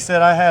 Yeah. He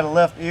said, I had a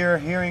left ear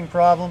hearing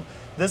problem.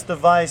 This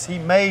device he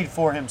made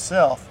for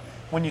himself.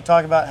 When you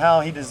talk about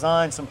how he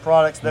designed some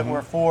products that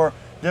were for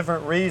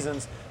different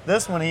reasons,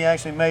 this one he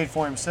actually made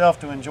for himself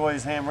to enjoy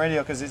his ham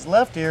radio, because his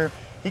left ear,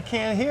 he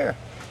can't hear.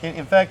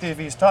 In fact, if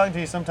he's talking to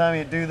you, sometimes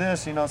he'd do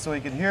this, you know, so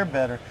he could hear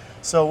better.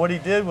 So what he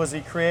did was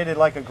he created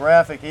like a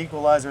graphic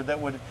equalizer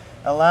that would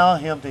allow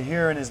him to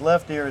hear in his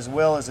left ear as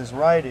well as his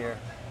right ear.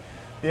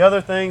 The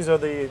other things are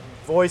the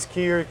voice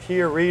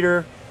keyer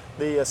reader,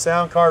 the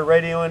sound card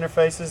radio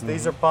interfaces.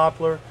 These are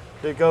popular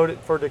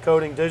for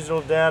decoding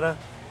digital data.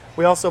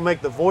 We also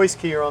make the voice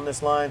keyer on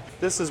this line.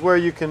 This is where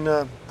you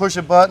can push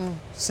a button,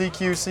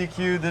 CQ,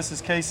 CQ. This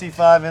is KC5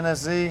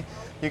 NSZ.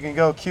 You can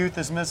go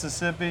Cuthus,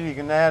 Mississippi. You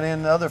can add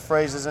in other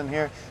phrases in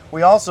here.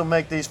 We also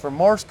make these for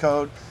Morse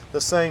code,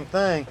 the same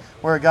thing,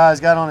 where a guy's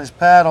got on his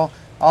paddle,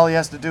 all he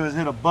has to do is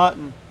hit a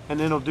button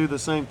and it'll do the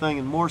same thing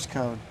in Morse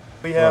code.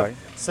 We have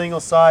single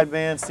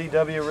sideband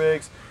CW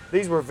rigs.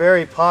 These were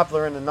very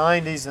popular in the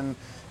 90s, and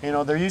you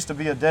know, there used to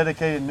be a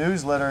dedicated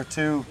newsletter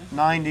to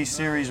 90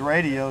 series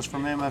radios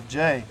from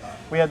MFJ.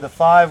 We had the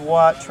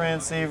 5-watt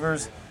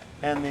transceivers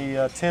and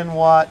the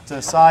 10-watt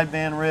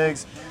sideband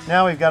rigs.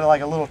 Now we've got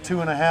like a little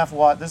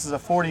 2.5-watt. This is a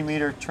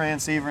 40-meter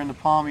transceiver in the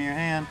palm of your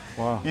hand.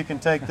 Wow. You can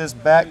take this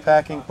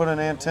backpacking, put an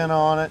antenna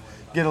on it,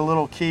 get a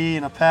little key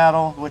and a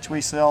paddle, which we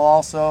sell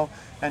also,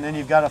 and then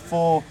you've got a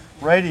full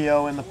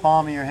radio in the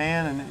palm of your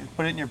hand, and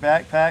put it in your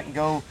backpack and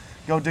go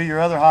do your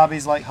other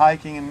hobbies like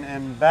hiking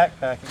and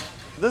backpacking.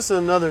 This is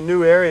another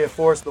new area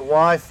for us, the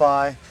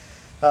Wi-Fi.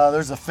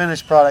 There's a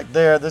finished product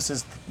there. This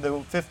is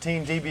the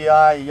 15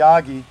 dBi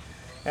Yagi.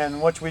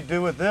 And what we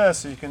do with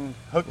this, you can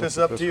hook this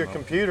up to your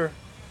computer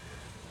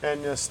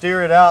and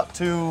steer it out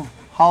to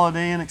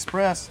Holiday Inn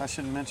Express. I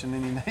shouldn't mention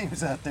any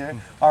names out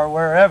there, or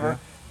wherever,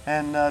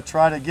 and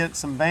try to get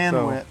some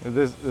bandwidth. So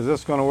is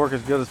this going to work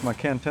as good as my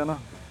Cantenna?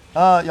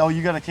 Oh,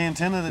 you got a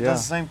Cantenna that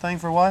does the same thing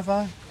for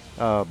Wi-Fi?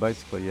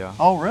 Basically, yeah.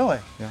 Oh, really?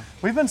 Yeah.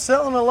 We've been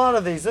selling a lot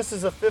of these. This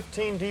is a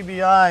 15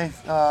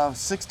 dBi,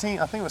 16.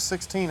 I think it was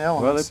 16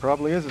 elements. Well, it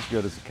probably is as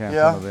good as the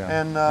Cantenna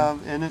then.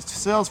 And it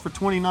sells for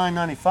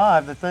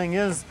 $29.95. The thing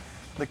is,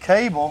 the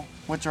cable,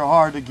 which are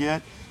hard to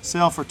get,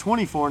 sell for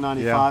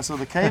 $24.95. Yeah. So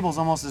the cable's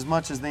almost as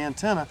much as the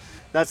antenna.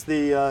 That's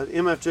the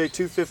MFJ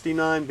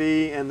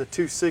 259B and the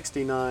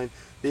 269.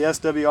 The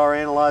SWR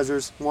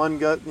analyzers, one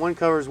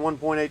covers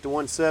 1.8 to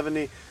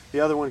 170, the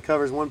other one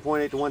covers 1.8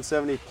 to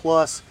 170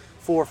 plus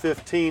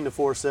 415 to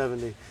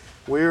 470.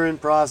 We're in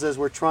process,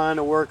 we're trying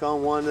to work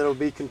on one that'll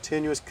be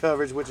continuous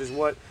coverage, which is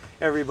what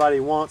everybody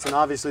wants, and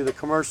obviously the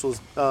commercials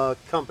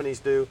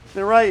companies do.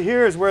 And right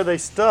here is where they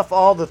stuff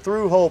all the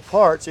through-hole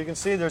parts. You can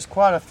see there's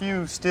quite a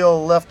few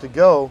still left to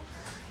go.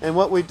 And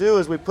what we do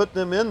is we put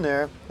them in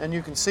there, and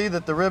you can see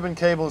that the ribbon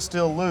cable is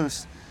still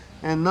loose,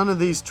 and none of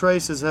these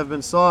traces have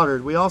been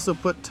soldered. We also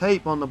put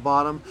tape on the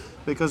bottom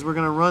because we're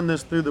going to run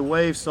this through the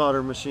wave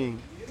solder machine.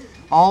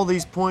 All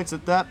these points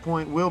at that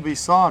point will be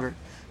soldered.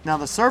 Now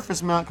the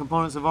surface mount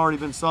components have already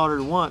been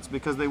soldered once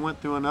because they went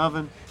through an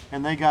oven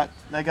and they got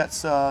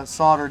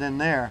soldered in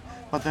there,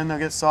 but then they'll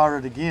get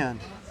soldered again.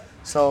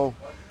 So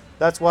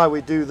that's why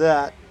we do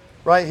that.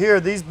 Right here,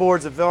 these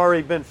boards have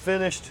already been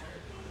finished.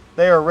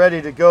 They are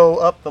ready to go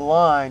up the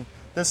line.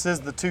 This is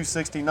the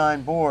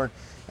 269 board.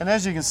 And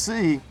as you can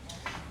see,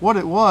 what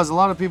it was, a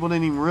lot of people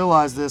didn't even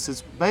realize this,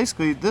 it's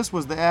basically, this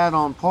was the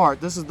add-on part.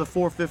 This is the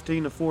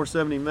 415 to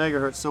 470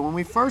 megahertz. So when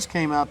we first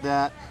came out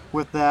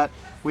with that,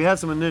 we had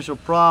some initial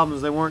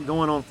problems. They weren't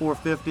going on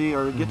 450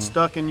 or get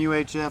stuck in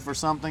UHF or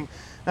something.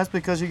 That's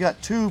because you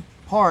got two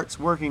parts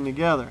working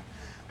together.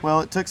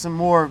 Well, it took some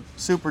more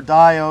super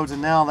diodes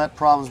and now that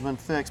problem's been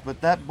fixed,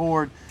 but that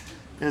board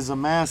is a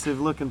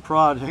massive looking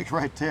project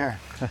right there.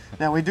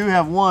 Now we do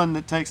have one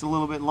that takes a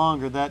little bit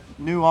longer. That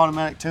new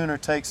automatic tuner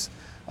takes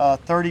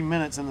 30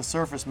 minutes in the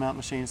surface mount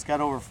machine. It's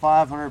got over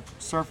 500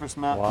 surface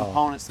mount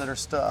components that are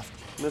stuffed.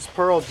 Miss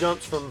Pearl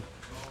jumps from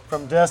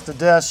desk to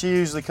desk. She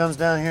usually comes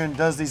down here and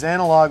does these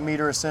analog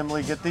meter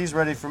assembly, get these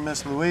ready for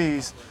Miss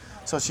Louise.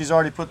 So she's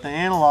already put the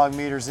analog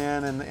meters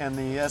in and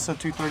the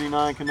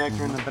SO239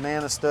 connector and the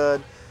banana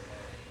stud,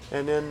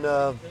 and then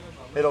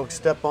it'll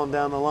step on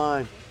down the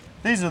line.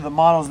 These are the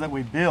models that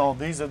we build.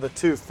 These are the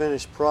two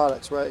finished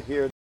products right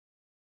here.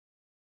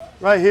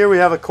 Right here we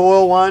have a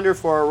coil winder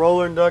for our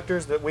roller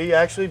inductors that we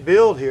actually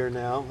build here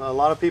now. A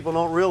lot of people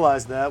don't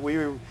realize that.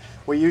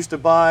 We used to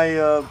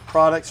buy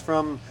products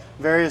from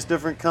various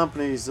different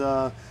companies,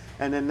 and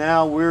then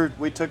now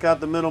we took out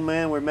the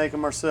middleman, we make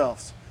them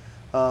ourselves.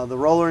 The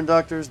roller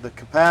inductors, the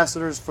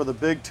capacitors for the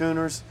big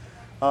tuners,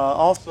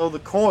 also the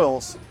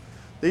coils.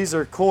 These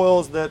are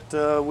coils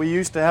that we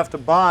used to have to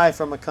buy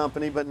from a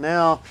company, but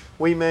now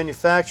we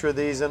manufacture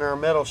these in our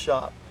metal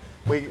shop.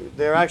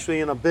 They're actually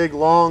in a big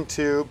long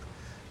tube,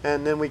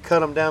 and then we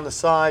cut them down to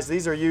size.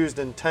 These are used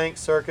in tank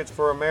circuits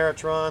for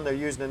Ameritron. They're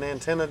used in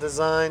antenna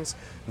designs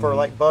for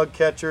like bug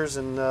catchers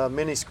and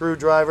mini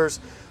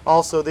screwdrivers.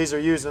 Also, these are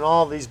used in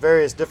all these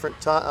various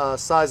different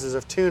sizes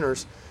of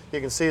tuners. You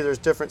can see there's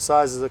different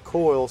sizes of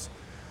coils.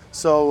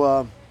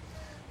 So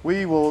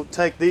we will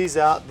take these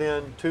out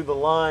then to the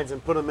lines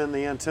and put them in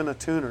the antenna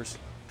tuners.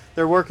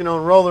 They're working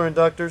on roller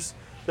inductors.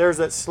 There's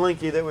that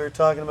slinky that we were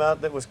talking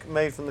about that was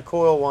made from the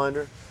coil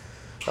winder.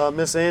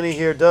 Miss Annie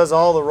here does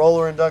all the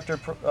roller inductor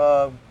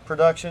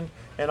production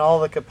and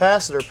all the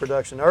capacitor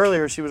production.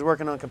 Earlier she was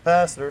working on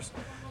capacitors.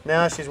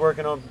 Now she's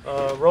working on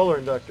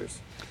roller inductors.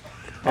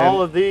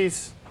 All of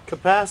these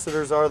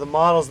capacitors are the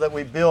models that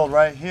we build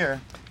right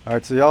here. All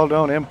right, so y'all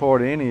don't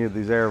import any of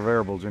these air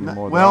variables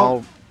anymore?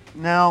 Well,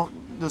 now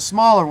the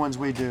smaller ones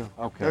we do.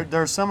 Okay.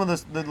 There's some of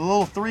the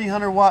little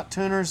 300 watt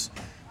tuners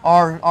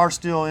are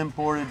still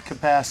imported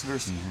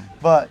capacitors,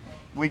 but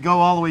we go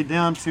all the way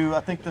down to,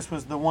 I think this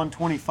was the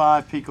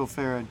 125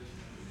 picofarad.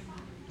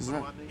 Is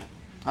that?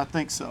 I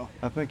think so.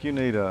 I think you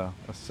need a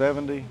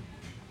 70.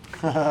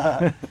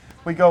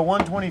 We go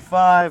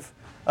 125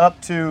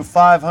 up to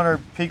 500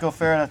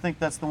 picofarad. I think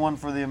that's the one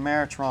for the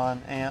Ameritron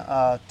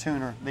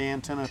tuner, the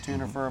antenna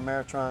tuner for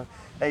Ameritron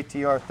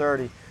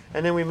ATR30.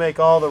 And then we make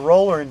all the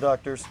roller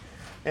inductors.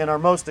 And our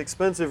most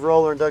expensive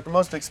roller inductor,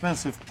 most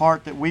expensive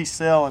part that we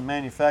sell and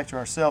manufacture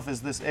ourselves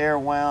is this edge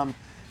wound,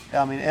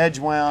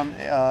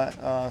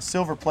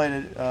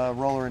 silver-plated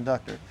roller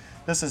inductor.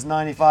 This is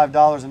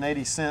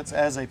 $95.80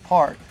 as a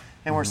part,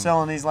 and we're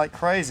selling these like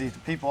crazy to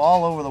people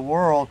all over the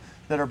world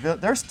that are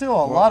built. There's still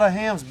a lot of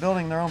hams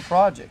building their own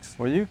projects.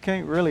 Well, you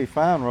can't really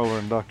find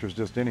roller inductors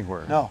just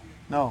anywhere. No,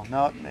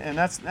 and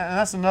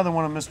that's another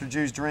one of Mr.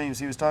 Jew's dreams.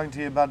 He was talking to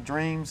you about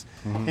dreams.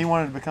 He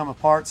wanted to become a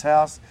parts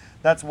house.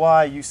 That's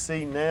why you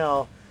see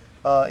now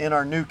in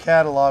our new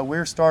catalog,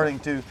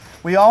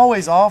 we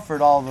always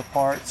offered all the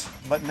parts,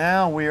 but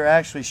now we are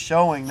actually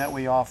showing that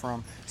we offer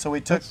them. So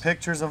we took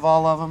pictures of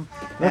all of them,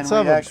 and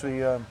we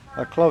actually... a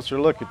closer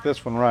look at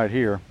this one right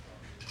here.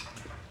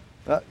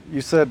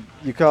 You said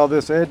you call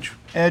this edge?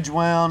 Edge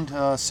wound,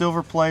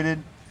 silver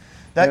plated.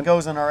 That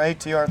goes in our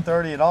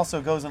ATR30. It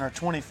also goes in our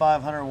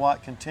 2,500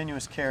 watt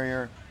continuous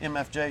carrier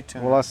MFJ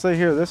tuner. Well, I see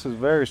here this is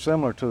very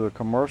similar to the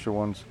commercial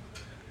ones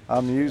I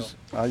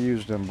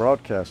used in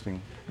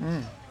broadcasting.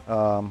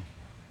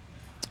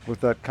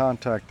 With that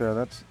contact there,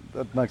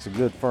 that makes a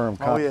good firm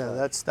contact. Oh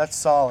yeah, that's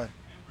solid.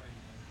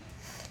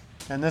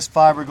 And this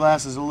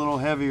fiberglass is a little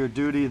heavier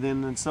duty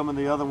than some of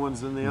the other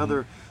ones. And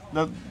the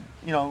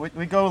you know,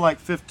 we go like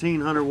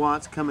 1500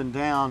 watts coming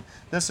down.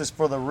 This is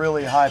for the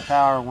really high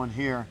power one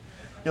here.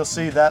 You'll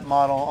see that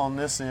model on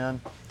this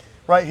end.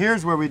 Right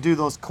here's where we do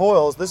those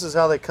coils. This is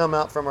how they come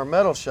out from our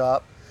metal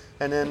shop.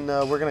 And then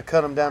we're going to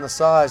cut them down to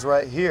size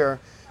right here.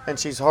 And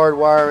she's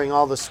hardwiring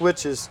all the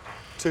switches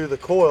to the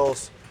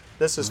coils.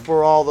 This is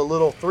for all the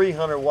little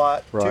 300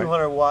 watt, Right.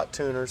 200 watt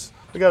tuners.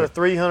 We got a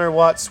 300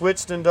 watt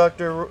switched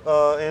inductor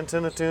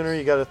antenna tuner.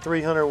 You got a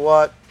 300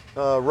 watt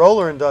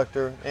roller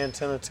inductor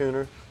antenna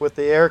tuner with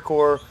the air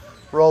core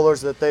rollers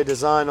that they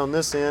designed on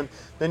this end.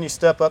 Then you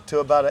step up to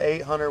about an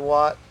 800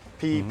 watt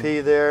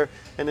PEP there,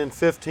 and then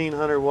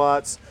 1500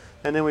 watts.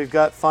 And then we've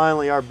got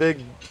finally our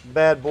big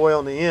bad boy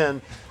on the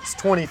end. It's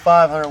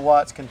 2500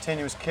 watts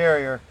continuous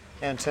carrier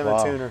antenna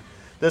Wow. tuner.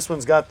 This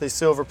one's got the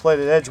silver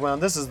plated edge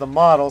wound. This is the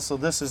model, so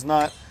this is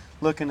not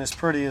looking as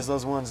pretty as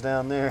those ones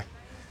down there.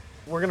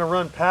 We're going to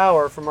run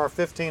power from our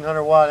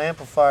 1500 watt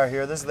amplifier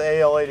here. This is the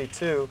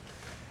AL82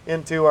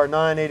 into our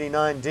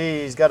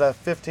 989D. He's got a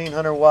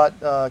 1500 watt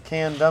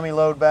can dummy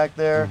load back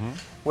there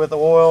with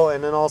oil,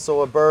 and then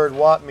also a Bird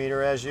watt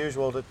meter as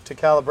usual to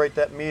calibrate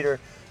that meter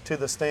to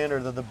the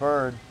standard of the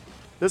Bird.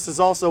 This is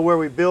also where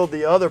we build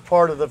the other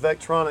part of the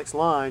Vectronics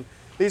line.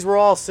 These were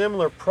all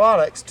similar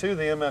products to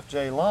the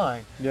MFJ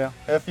line. Yeah.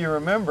 If you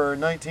remember,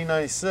 in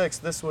 1996,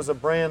 this was a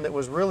brand that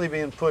was really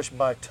being pushed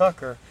by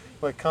Tucker,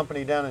 a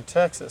company down in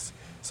Texas.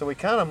 So we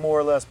kind of more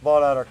or less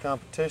bought out our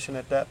competition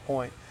at that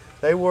point.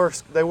 They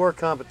were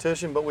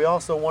competition, but we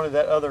also wanted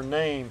that other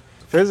name.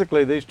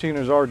 Physically, these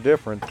tuners are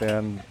different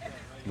than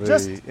the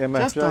MFJs.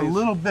 Just a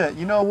little bit.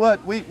 You know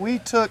what?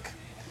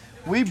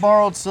 We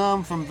borrowed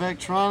some from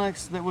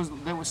Vectronics. That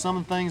was some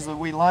of the things that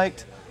we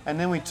liked, and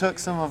then we took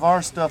some of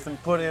our stuff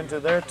and put it into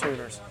their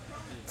tuners.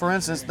 For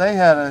instance,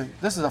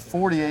 this is a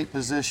 48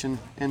 position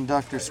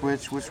inductor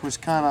switch, which was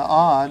kind of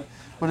odd,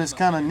 but it's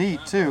kind of neat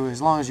too,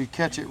 as long as you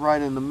catch it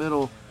right in the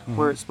middle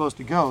where it's supposed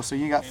to go. So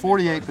you got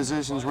 48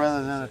 positions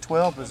rather than a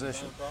 12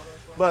 position.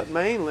 But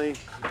mainly,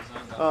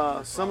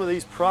 some of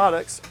these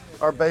products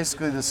are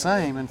basically the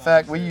same. In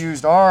fact, we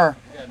used our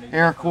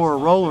air core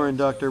roller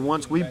inductor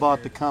once we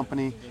bought the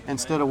company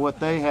instead of what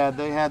they had.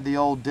 They had the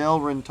old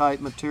Delrin type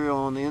material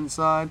on the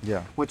inside,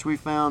 Yeah. which we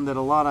found that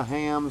a lot of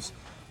hams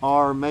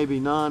or maybe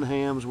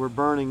non-hams were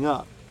burning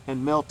up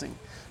and melting.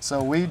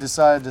 So we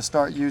decided to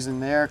start using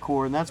the air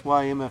core, and that's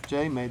why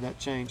MFJ made that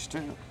change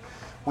too.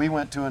 We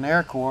went to an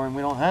air core and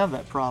we don't have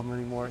that problem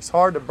anymore. It's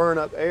hard to burn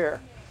up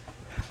air.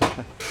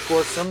 Of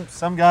course,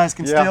 some guys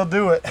can Yeah. still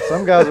do it.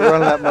 Some guys are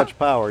running that much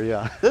power,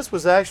 yeah. This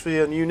was actually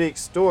a unique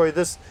story.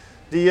 This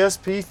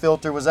DSP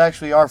filter was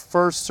actually our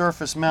first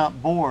surface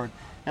mount board.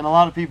 And a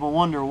lot of people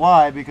wonder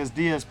why, because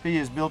DSP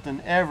is built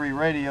in every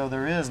radio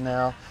there is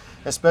now,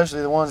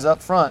 especially the ones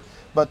up front.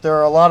 But there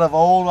are a lot of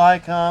old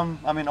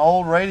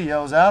old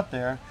radios out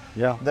there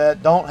Yeah.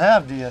 that don't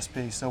have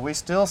DSP. So we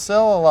still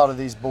sell a lot of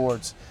these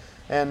boards.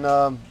 And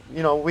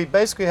we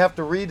basically have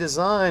to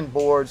redesign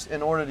boards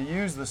in order to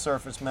use the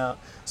surface mount.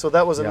 So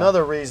that was Yeah.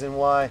 another reason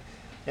why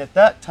at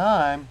that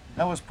time,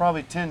 that was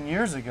probably 10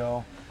 years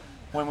ago,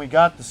 when we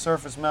got the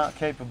surface mount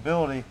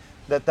capability,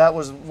 that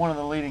was one of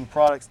the leading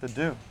products to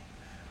do.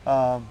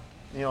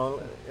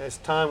 As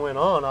time went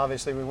on,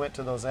 obviously we went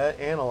to those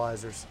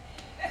analyzers.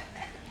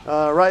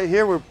 Right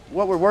here,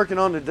 what we're working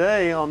on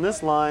today on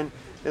this line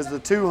is the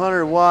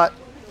 200 watt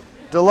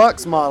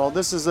deluxe model.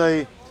 This is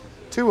a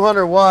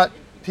 200 watt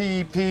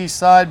PEP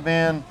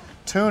sideband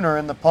tuner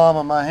in the palm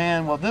of my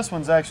hand. Well, this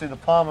one's actually the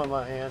palm of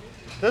my hand.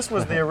 This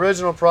was the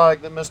original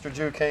product that Mr.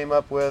 Jew came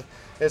up with.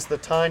 It's the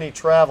tiny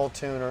travel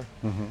tuner.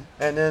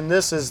 And then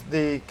this is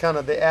the kind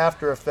of the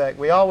after effect.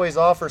 We always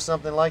offer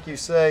something, like you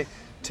say,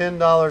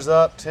 $10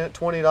 up,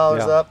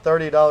 $20 Yeah. up,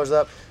 $30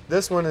 up.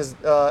 This one is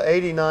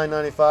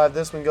 $89.95.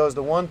 This one goes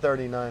to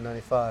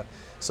 $139.95.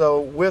 So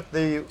with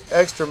the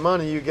extra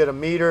money, you get a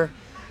meter,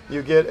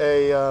 you get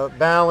a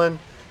balun,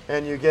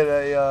 and you get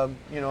a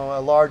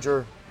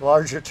larger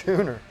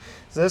tuner.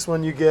 So this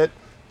one you get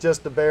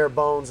just the bare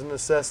bones and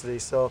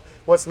necessities. So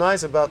what's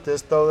nice about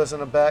this, throw this in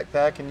a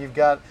backpack and you've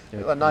got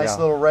a nice Yeah.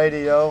 little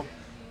radio,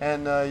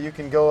 and you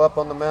can go up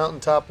on the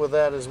mountaintop with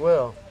that as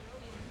well.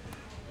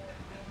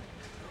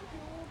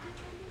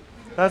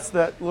 That's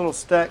that little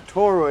stacked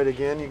toroid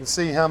again. You can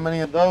see how many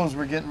of those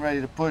we're getting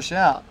ready to push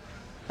out.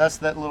 That's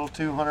that little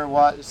 200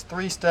 watt. It's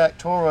 3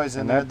 stacked toroids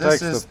in And there. that This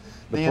takes is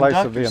the place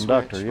of the switch,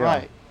 inductor, yeah.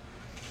 right?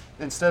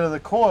 Instead of the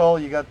coil,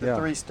 you got the Yeah.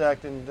 3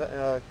 stacked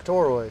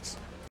toroids.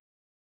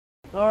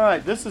 All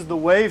right, this is the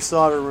wave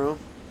solder room.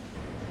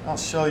 I'll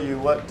show you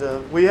what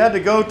we had to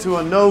go to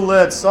a no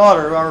lead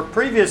solder. Our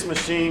previous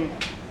machine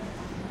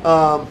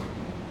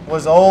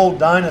was an old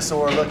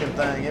dinosaur looking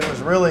thing. It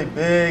was really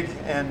big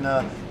and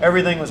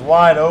everything was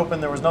wide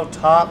open. There was no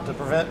top to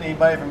prevent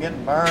anybody from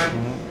getting burned.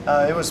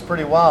 It was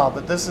pretty wild,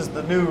 but this is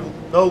the new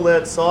no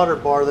lead solder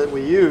bar that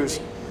we use.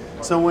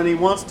 So when he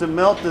wants to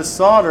melt this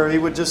solder, he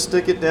would just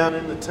stick it down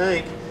in the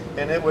tank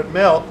and it would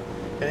melt.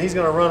 And he's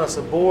going to run us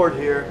a board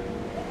here.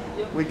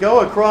 We go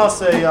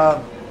across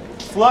a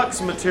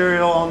flux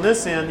material on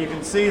this end. You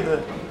can see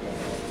the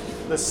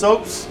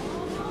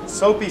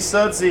soapy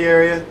sudsy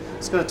area.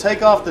 It's going to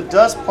take off the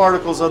dust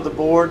particles of the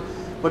board,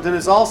 but then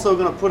it's also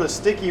going to put a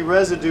sticky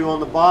residue on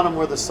the bottom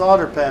where the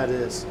solder pad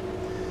is.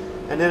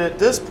 And then at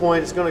this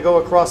point, it's going to go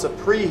across a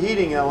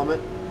preheating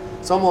element.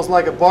 It's almost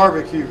like a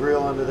barbecue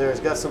grill under there. It's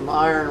got some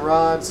iron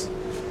rods.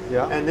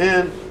 Yeah. And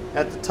then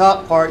at the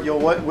top part, you'll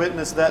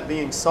witness that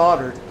being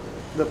soldered.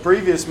 The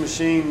previous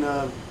machine,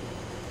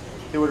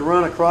 it would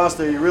run across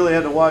there. You really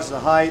had to watch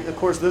the height. Of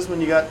course, this one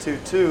you got to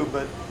too,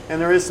 and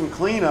there is some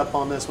cleanup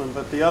on this one,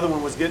 but the other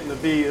one was getting to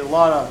be a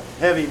lot of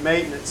heavy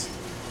maintenance.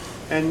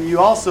 And you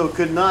also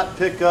could not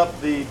pick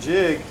up the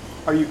jig,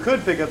 or you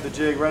could pick up the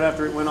jig right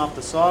after it went off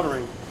the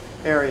soldering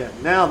area.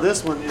 Now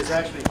this one is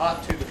actually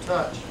hot to the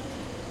touch.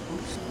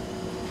 Oops.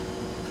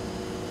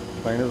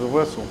 Clean as a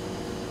whistle.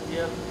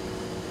 Yep.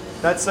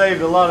 That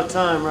saved a lot of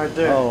time right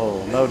there.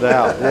 Oh, no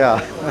doubt. Yeah.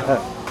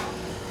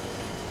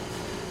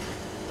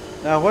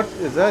 Now, what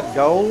is that?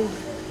 Gold?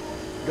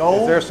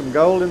 Gold? Is there some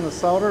gold in the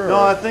solder? No,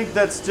 or? I think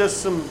that's just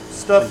some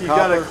stuff Some you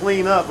got to copper?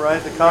 clean up,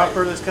 right? The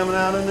copper that's coming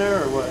out in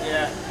there, or what?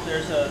 Yeah,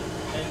 there's a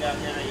thing down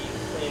here that you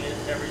clean it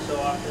every so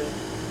often.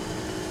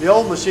 The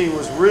old machine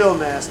was real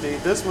nasty.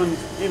 This one,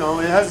 you know,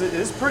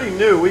 it's pretty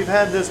new. We've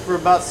had this for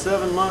about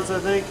 7 months, I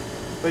think.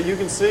 But you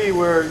can see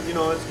where, you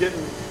know, it's getting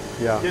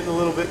a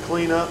little bit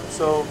clean up.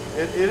 So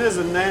it is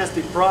a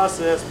nasty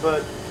process,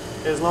 but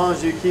as long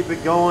as you keep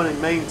it going and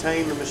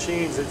maintain the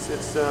machines,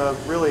 it's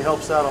really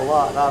helps out a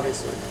lot,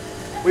 obviously.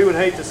 We would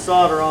hate to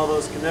solder all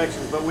those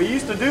connections, but we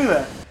used to do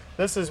that.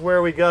 This is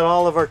where we got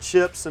all of our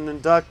chips and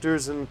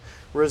inductors and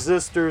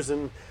resistors,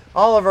 and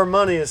all of our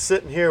money is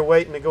sitting here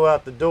waiting to go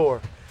out the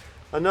door.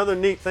 Another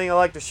neat thing I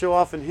like to show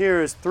off in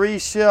here is 3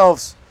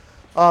 shelves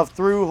of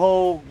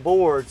through-hole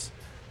boards.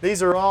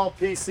 These are all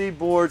PC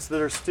boards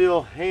that are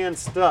still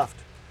hand-stuffed.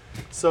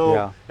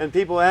 So, and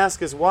people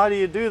ask us, why do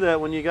you do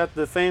that when you got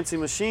the fancy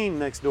machine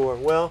next door?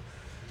 Well,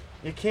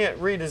 you can't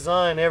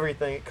redesign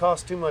everything. It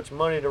costs too much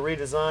money to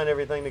redesign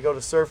everything to go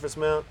to surface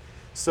mount.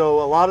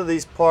 So a lot of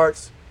these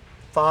parts,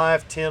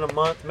 5, 10 a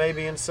month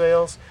maybe in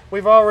sales.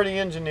 We've already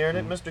engineered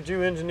it. Mr.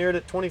 Jew engineered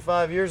it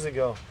 25 years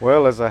ago.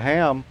 Well, as a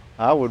ham,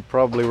 I would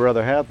probably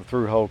rather have the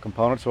through-hole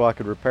component so I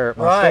could repair it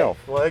myself.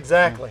 Right. Well,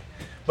 exactly.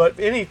 But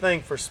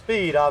anything for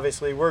speed,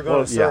 obviously, we're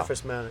going to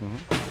surface mount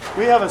it.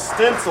 We have a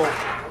stencil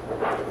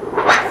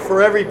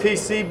for every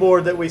PC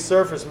board that we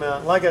surface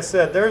mount. Like I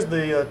said, there's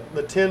the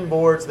 10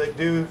 boards that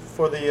do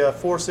for the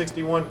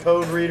 461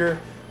 code reader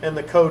and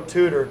the code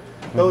tutor.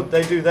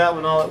 They do that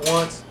one all at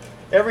once.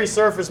 Every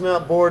surface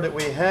mount board that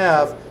we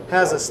have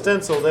has a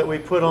stencil that we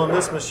put on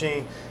this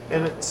machine.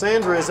 And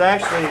Sandra is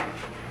actually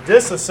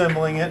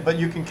disassembling it, but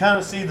you can kind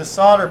of see the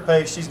solder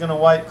paste she's going to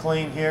wipe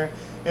clean here.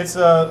 It's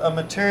a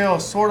material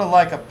sort of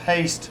like a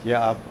paste.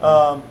 Yeah.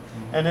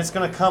 And it's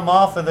going to come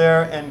off of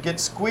there and get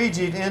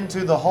squeegeed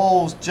into the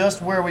holes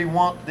just where we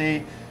want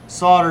the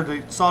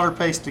solder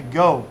paste to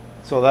go.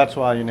 So that's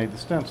why you need the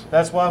stencil.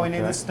 That's why we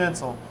need the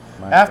stencil.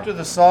 After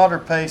the solder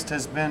paste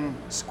has been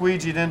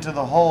squeegeed into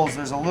the holes,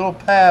 there's a little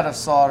pad of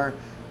solder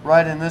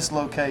right in this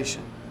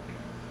location.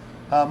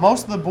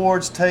 Most of the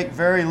boards take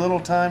very little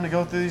time to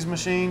go through these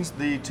machines.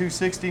 The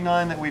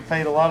 269 that we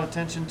paid a lot of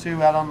attention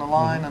to out on the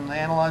line and the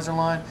analyzer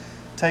line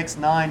takes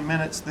 9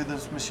 minutes through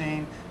this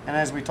machine. And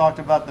as we talked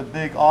about, the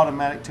big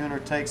automatic tuner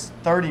takes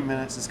 30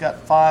 minutes. It's got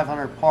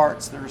 500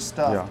 parts that are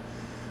stuffed.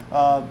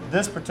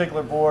 This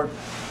particular board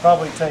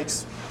probably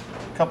takes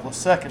a couple of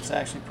seconds,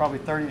 actually, probably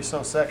 30 or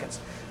so seconds.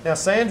 Now,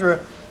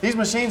 Sandra, these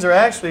machines are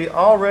actually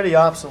already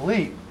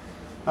obsolete.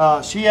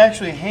 She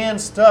actually hand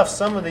stuffed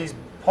some of these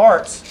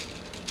parts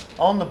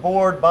on the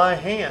board by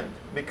hand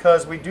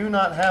because we do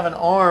not have an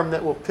arm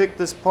that will pick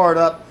this part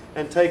up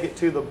and take it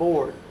to the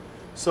board.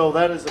 So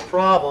that is a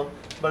problem,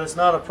 but it's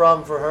not a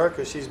problem for her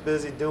because she's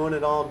busy doing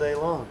it all day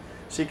long.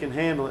 She can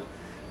handle it.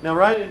 Now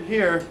right in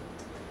here,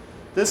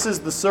 this is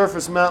the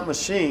surface mount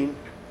machine,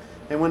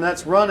 and when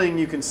that's running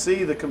you can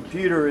see the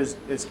computer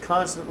is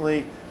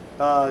constantly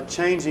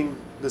changing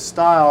the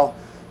style,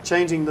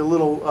 changing the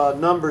little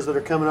numbers that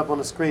are coming up on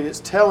the screen. It's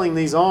telling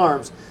these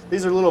arms.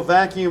 These are little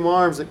vacuum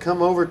arms that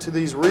come over to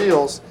these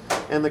reels,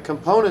 and the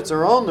components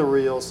are on the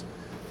reels,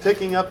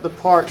 picking up the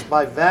parts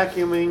by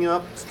vacuuming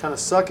up, kind of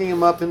sucking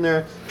them up in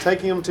there,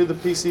 taking them to the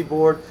PC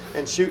board,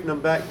 and shooting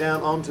them back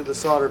down onto the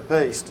solder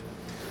paste.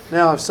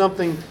 Now, if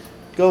something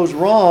goes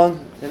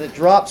wrong and it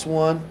drops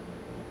one,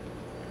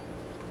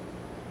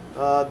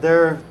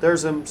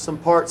 there's some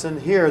parts in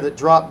here that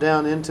drop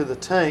down into the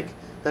tank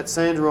that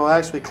Sandra will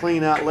actually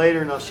clean out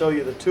later, and I'll show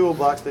you the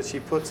toolbox that she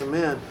puts them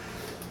in.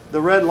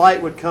 The red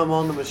light would come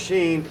on the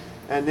machine,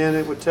 and then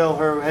it would tell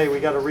her, hey,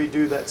 we got to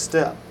redo that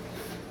step.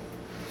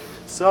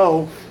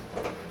 So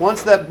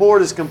once that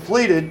board is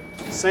completed,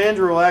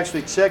 Sandra will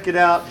actually check it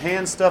out,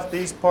 hand stuff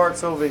these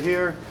parts over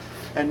here,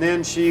 and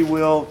then she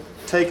will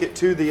take it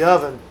to the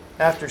oven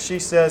after she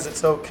says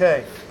it's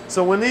okay.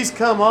 So when these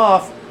come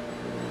off,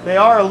 they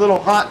are a little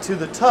hot to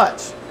the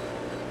touch,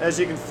 as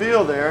you can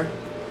feel there.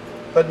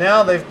 But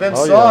now they've been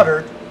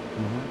soldered,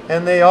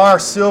 and they are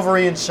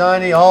silvery and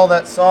shiny. All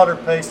that solder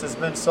paste has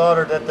been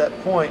soldered at that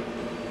point.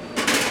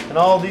 And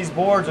all these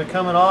boards are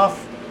coming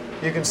off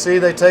You can see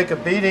they take a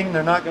beating.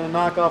 They're not going to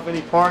knock off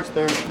any parts.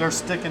 They're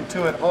sticking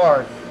to it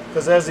hard,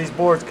 because as these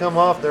boards come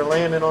off, they're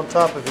landing on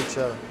top of each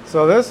other.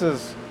 So this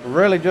is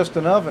really just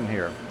an oven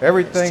here.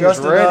 Everything is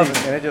just an ready,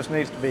 oven. and it just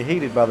needs to be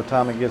heated by the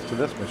time it gets to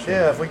this machine.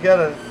 Yeah, if we got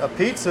a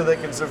pizza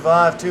that can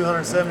survive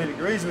 270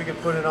 degrees, we can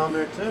put it on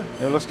there too.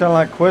 It looks kind of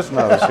like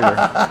Quiznos here.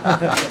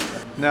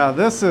 Now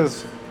this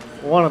is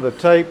one of the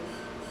tape,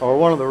 or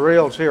one of the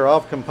reels here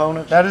off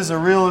components. That's a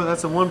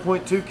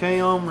 1.2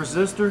 k ohm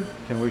resistor.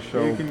 Can we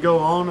show? You can go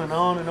on and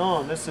on and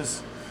on. This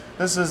is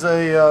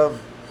a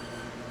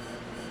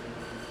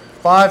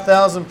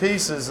 5,000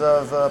 pieces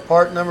of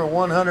part number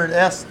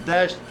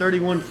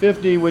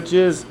 100S-3150, which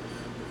is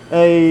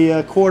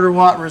a quarter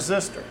watt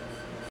resistor.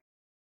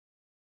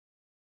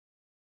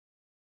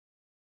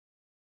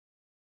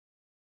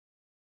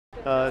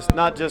 It's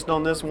not just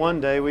on this one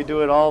day. We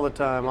do it all the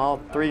time,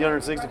 all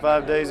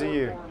 365 days a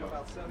year.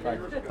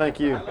 Thank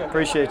you.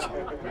 Appreciate you.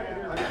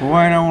 Well,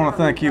 Wayne, I want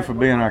to thank you for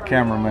being our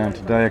cameraman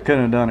today. I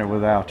couldn't have done it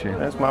without you.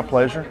 That's my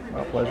pleasure.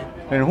 My pleasure.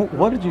 And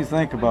what did you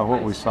think about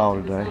what we saw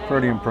today?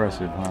 Pretty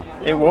impressive, huh?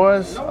 It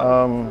was.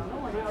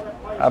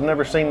 I've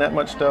never seen that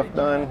much stuff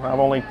done. I've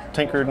only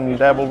tinkered and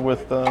dabbled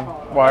with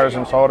wires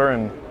and solder,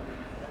 and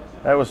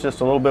that was just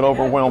a little bit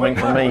overwhelming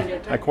for me.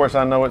 Of course,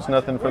 I know it's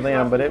nothing for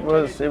them, but it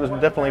was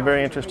definitely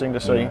very interesting to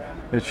see.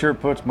 It sure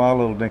puts my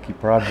little dinky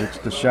projects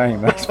to shame,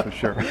 that's for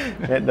sure.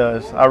 It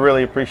does. I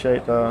really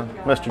appreciate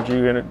Mr.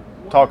 Jew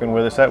talking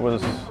with us. That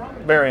was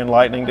very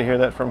enlightening to hear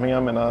that from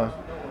him, and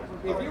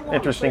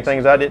interesting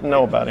things I didn't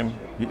know about him.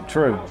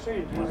 True.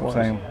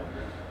 Same.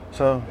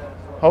 So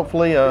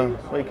hopefully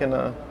we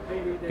can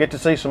get to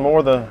see some more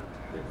of the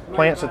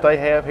plants that they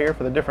have here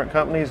for the different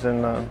companies,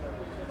 and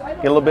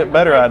get a little bit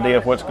better idea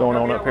of what's going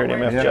on up here at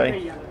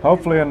MFJ. Yeah.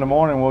 Hopefully in the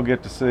morning we'll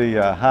get to see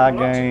High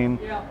Gain,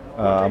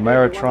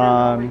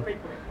 Ameritron,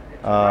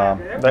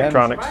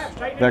 Vectronics.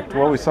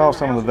 Well, we saw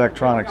some of the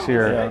Vectronics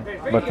here,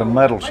 but the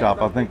metal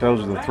shop, I think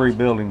those are the 3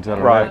 buildings that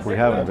are left we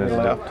haven't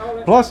visited.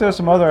 Plus there's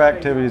some other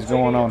activities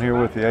going on here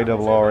with the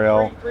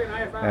ARRL,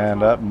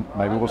 and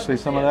maybe we'll see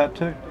some of that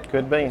too.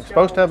 Could be. It's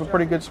supposed to have a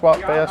pretty good swap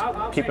fest.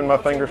 Keeping my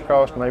fingers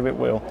crossed, maybe it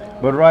will.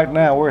 But right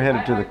now we're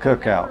headed to the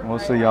cookout. We'll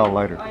see y'all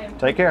later.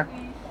 Take care.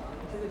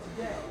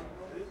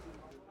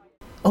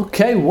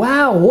 Okay,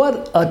 wow,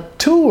 what a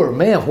tour,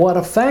 man, what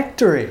a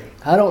factory.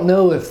 I don't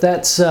know if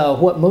that's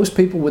what most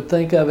people would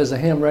think of as a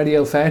ham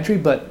radio factory,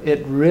 but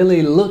it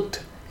really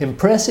looked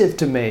impressive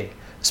to me,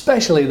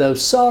 especially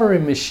those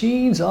soldering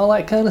machines, all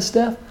that kind of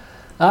stuff.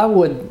 I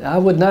would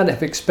not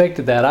have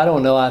expected that. I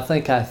don't know, I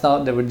think I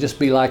thought there would just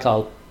be like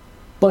a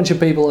bunch of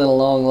people in a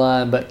long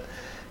line, but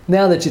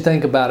now that you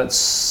think about it,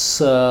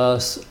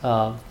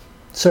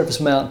 surface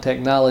mount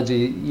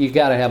technology, you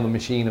got to have a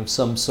machine of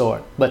some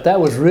sort. But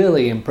that was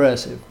really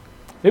impressive.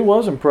 It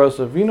was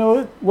impressive. You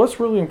know, what's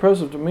really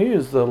impressive to me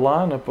is the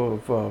lineup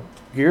of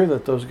gear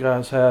that those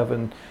guys have,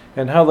 and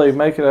how they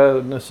make it out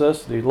of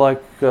necessity.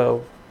 Like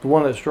the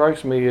one that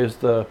strikes me is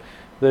the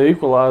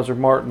equalizer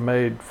Martin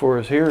made for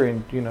his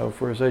hearing, you know,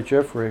 for his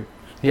HF rig,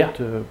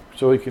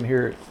 so he can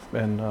hear it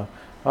and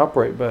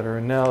operate better.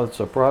 And now it's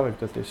a product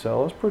that they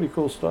sell. That's pretty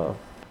cool stuff.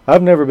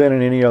 I've never been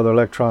in any other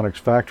electronics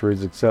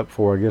factories except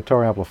for a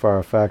guitar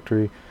amplifier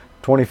factory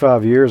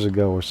 25 years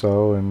ago or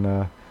so,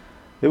 and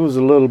it was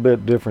a little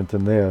bit different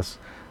than this,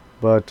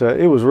 but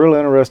it was real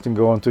interesting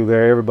going through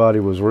there. Everybody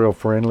was real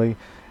friendly.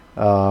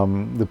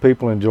 The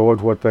people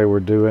enjoyed what they were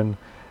doing,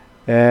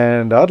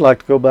 and I'd like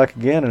to go back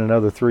again in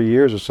another 3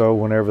 years or so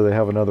whenever they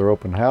have another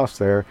open house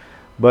there.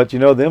 But you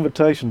know, the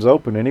invitation's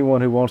open. Anyone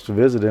who wants to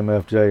visit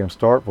MFJ in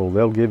Starkville,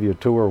 they'll give you a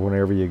tour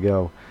whenever you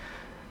go.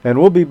 And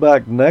we'll be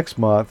back next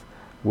month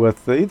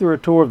with either a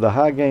tour of the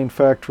High Gain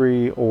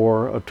factory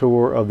or a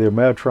tour of the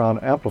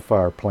Ameritron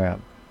amplifier plant,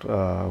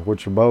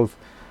 which are both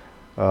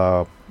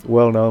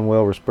well-known,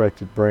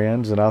 well-respected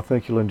brands, and I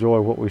think you'll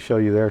enjoy what we show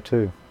you there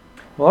too.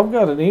 Well, I've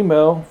got an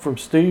email from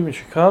Steve in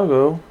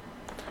Chicago.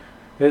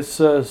 It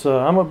says,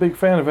 I'm a big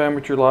fan of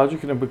Amateur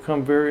Logic and have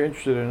become very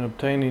interested in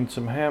obtaining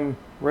some ham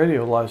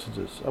radio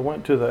licenses. I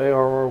went to the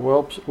ARR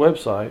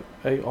website,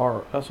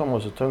 that's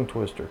almost a tongue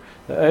twister,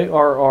 the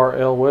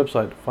ARRL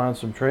website to find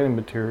some training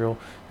material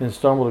and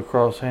stumbled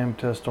across Ham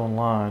Test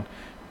Online.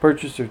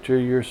 Purchased a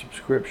 2-year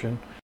subscription.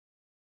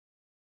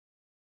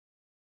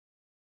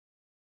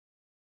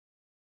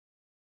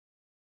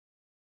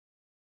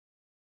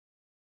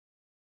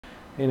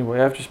 Anyway,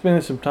 after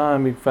spending some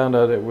time, he found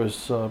out it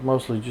was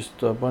mostly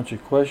just a bunch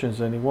of questions,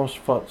 and he wants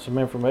some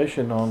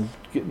information on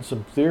getting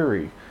some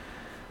theory.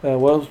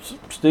 Well,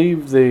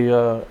 Steve,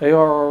 the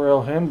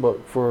ARRL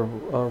handbook for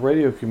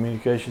radio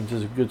communications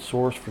is a good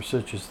source for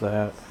such as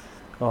that.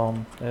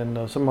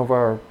 And some of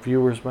our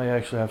viewers may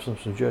actually have some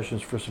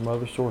suggestions for some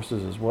other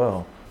sources as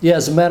well. Yeah,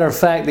 as a matter of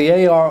fact, the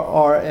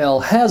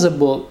ARRL has a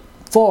book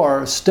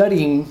for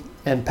studying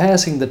and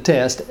passing the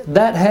test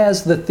that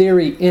has the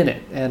theory in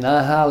it, and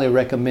I highly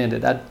recommend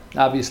it. I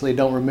obviously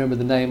don't remember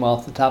the name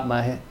off the top of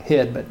my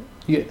head, but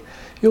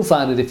you'll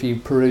find it if you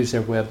peruse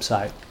their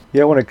website.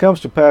 Yeah, when it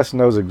comes to passing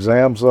those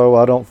exams, though,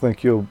 I don't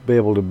think you'll be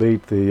able to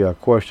beat the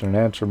question and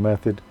answer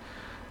method.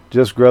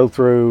 just go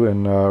through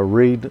and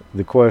read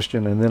the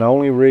question, and then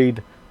only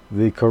read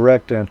the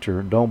correct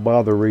answer. Don't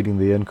bother reading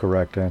the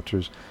incorrect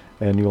answers,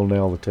 and you'll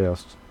nail the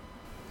test.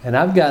 And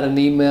I've got an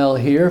email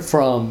here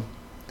from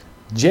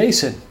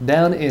Jason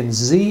down in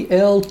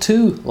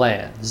ZL2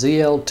 land.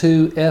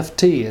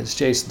 ZL2FT is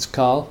Jason's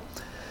call.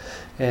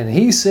 And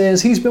he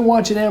says he's been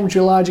watching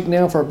Amateur Logic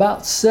now for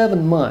about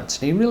 7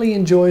 months. And he really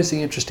enjoys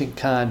the interesting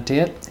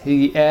content.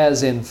 He,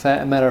 as in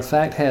matter of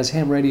fact, has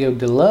Ham Radio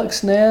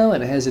Deluxe now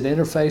and has it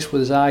interfaced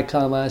with his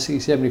ICOM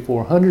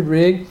IC7400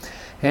 rig.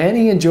 And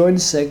he enjoyed the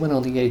segment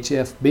on the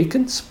HF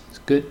beacons. It's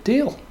a good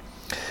deal.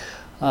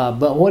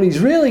 But what he's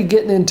really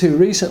getting into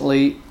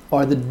recently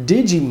are the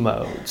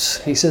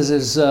Digimodes. He says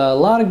there's a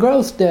lot of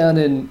growth down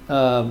in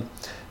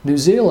New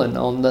Zealand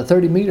on the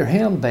 30-meter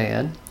ham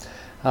band,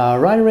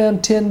 right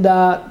around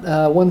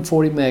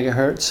 10.140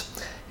 megahertz.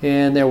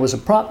 And there was a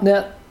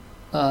PropNet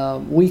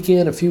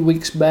weekend a few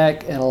weeks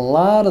back, and a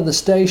lot of the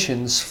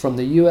stations from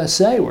the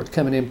USA were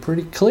coming in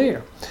pretty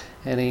clear.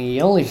 And he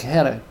only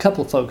had a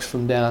couple of folks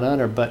from down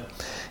under, but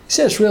he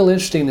said it's real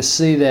interesting to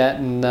see that,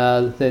 and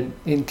that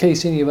in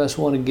case any of us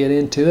want to get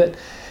into it,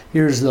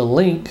 here's the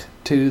link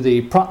to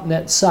the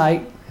PropNet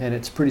site, and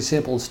it's pretty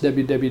simple. It's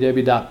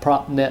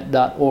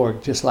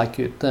www.propnet.org, just like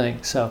you'd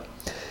think. So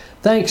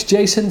thanks,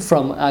 Jason,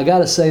 from, I got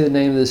to say the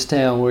name of this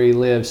town where he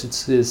lives.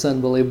 It's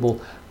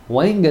unbelievable.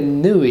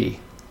 Wanganui,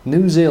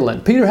 New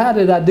Zealand. Peter, how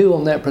did I do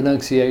on that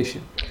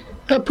pronunciation?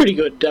 Pretty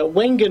good.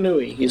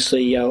 Wanganui is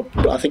the,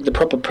 I think, the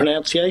proper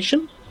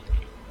pronunciation.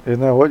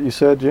 Isn't that what you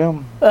said,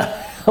 Jim?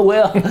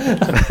 Well,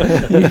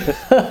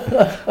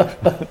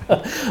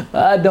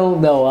 I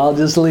don't know. I'll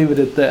just leave it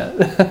at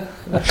that.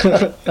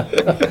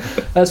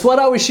 That's what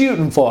I was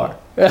shooting for.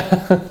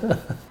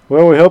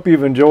 Well, we hope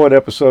you've enjoyed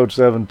episode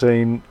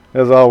 17.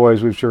 As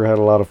always, we've sure had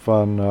a lot of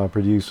fun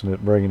producing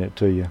it, bringing it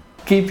to you.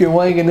 Keep your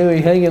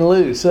Wanganui hanging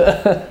loose.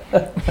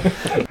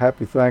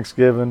 Happy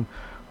Thanksgiving,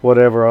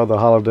 whatever other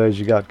holidays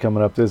you got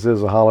coming up. This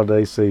is a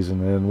holiday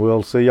season, and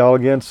we'll see y'all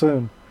again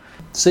soon.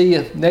 See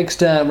you next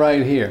time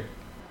right here.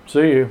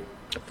 See you.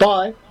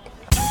 Bye.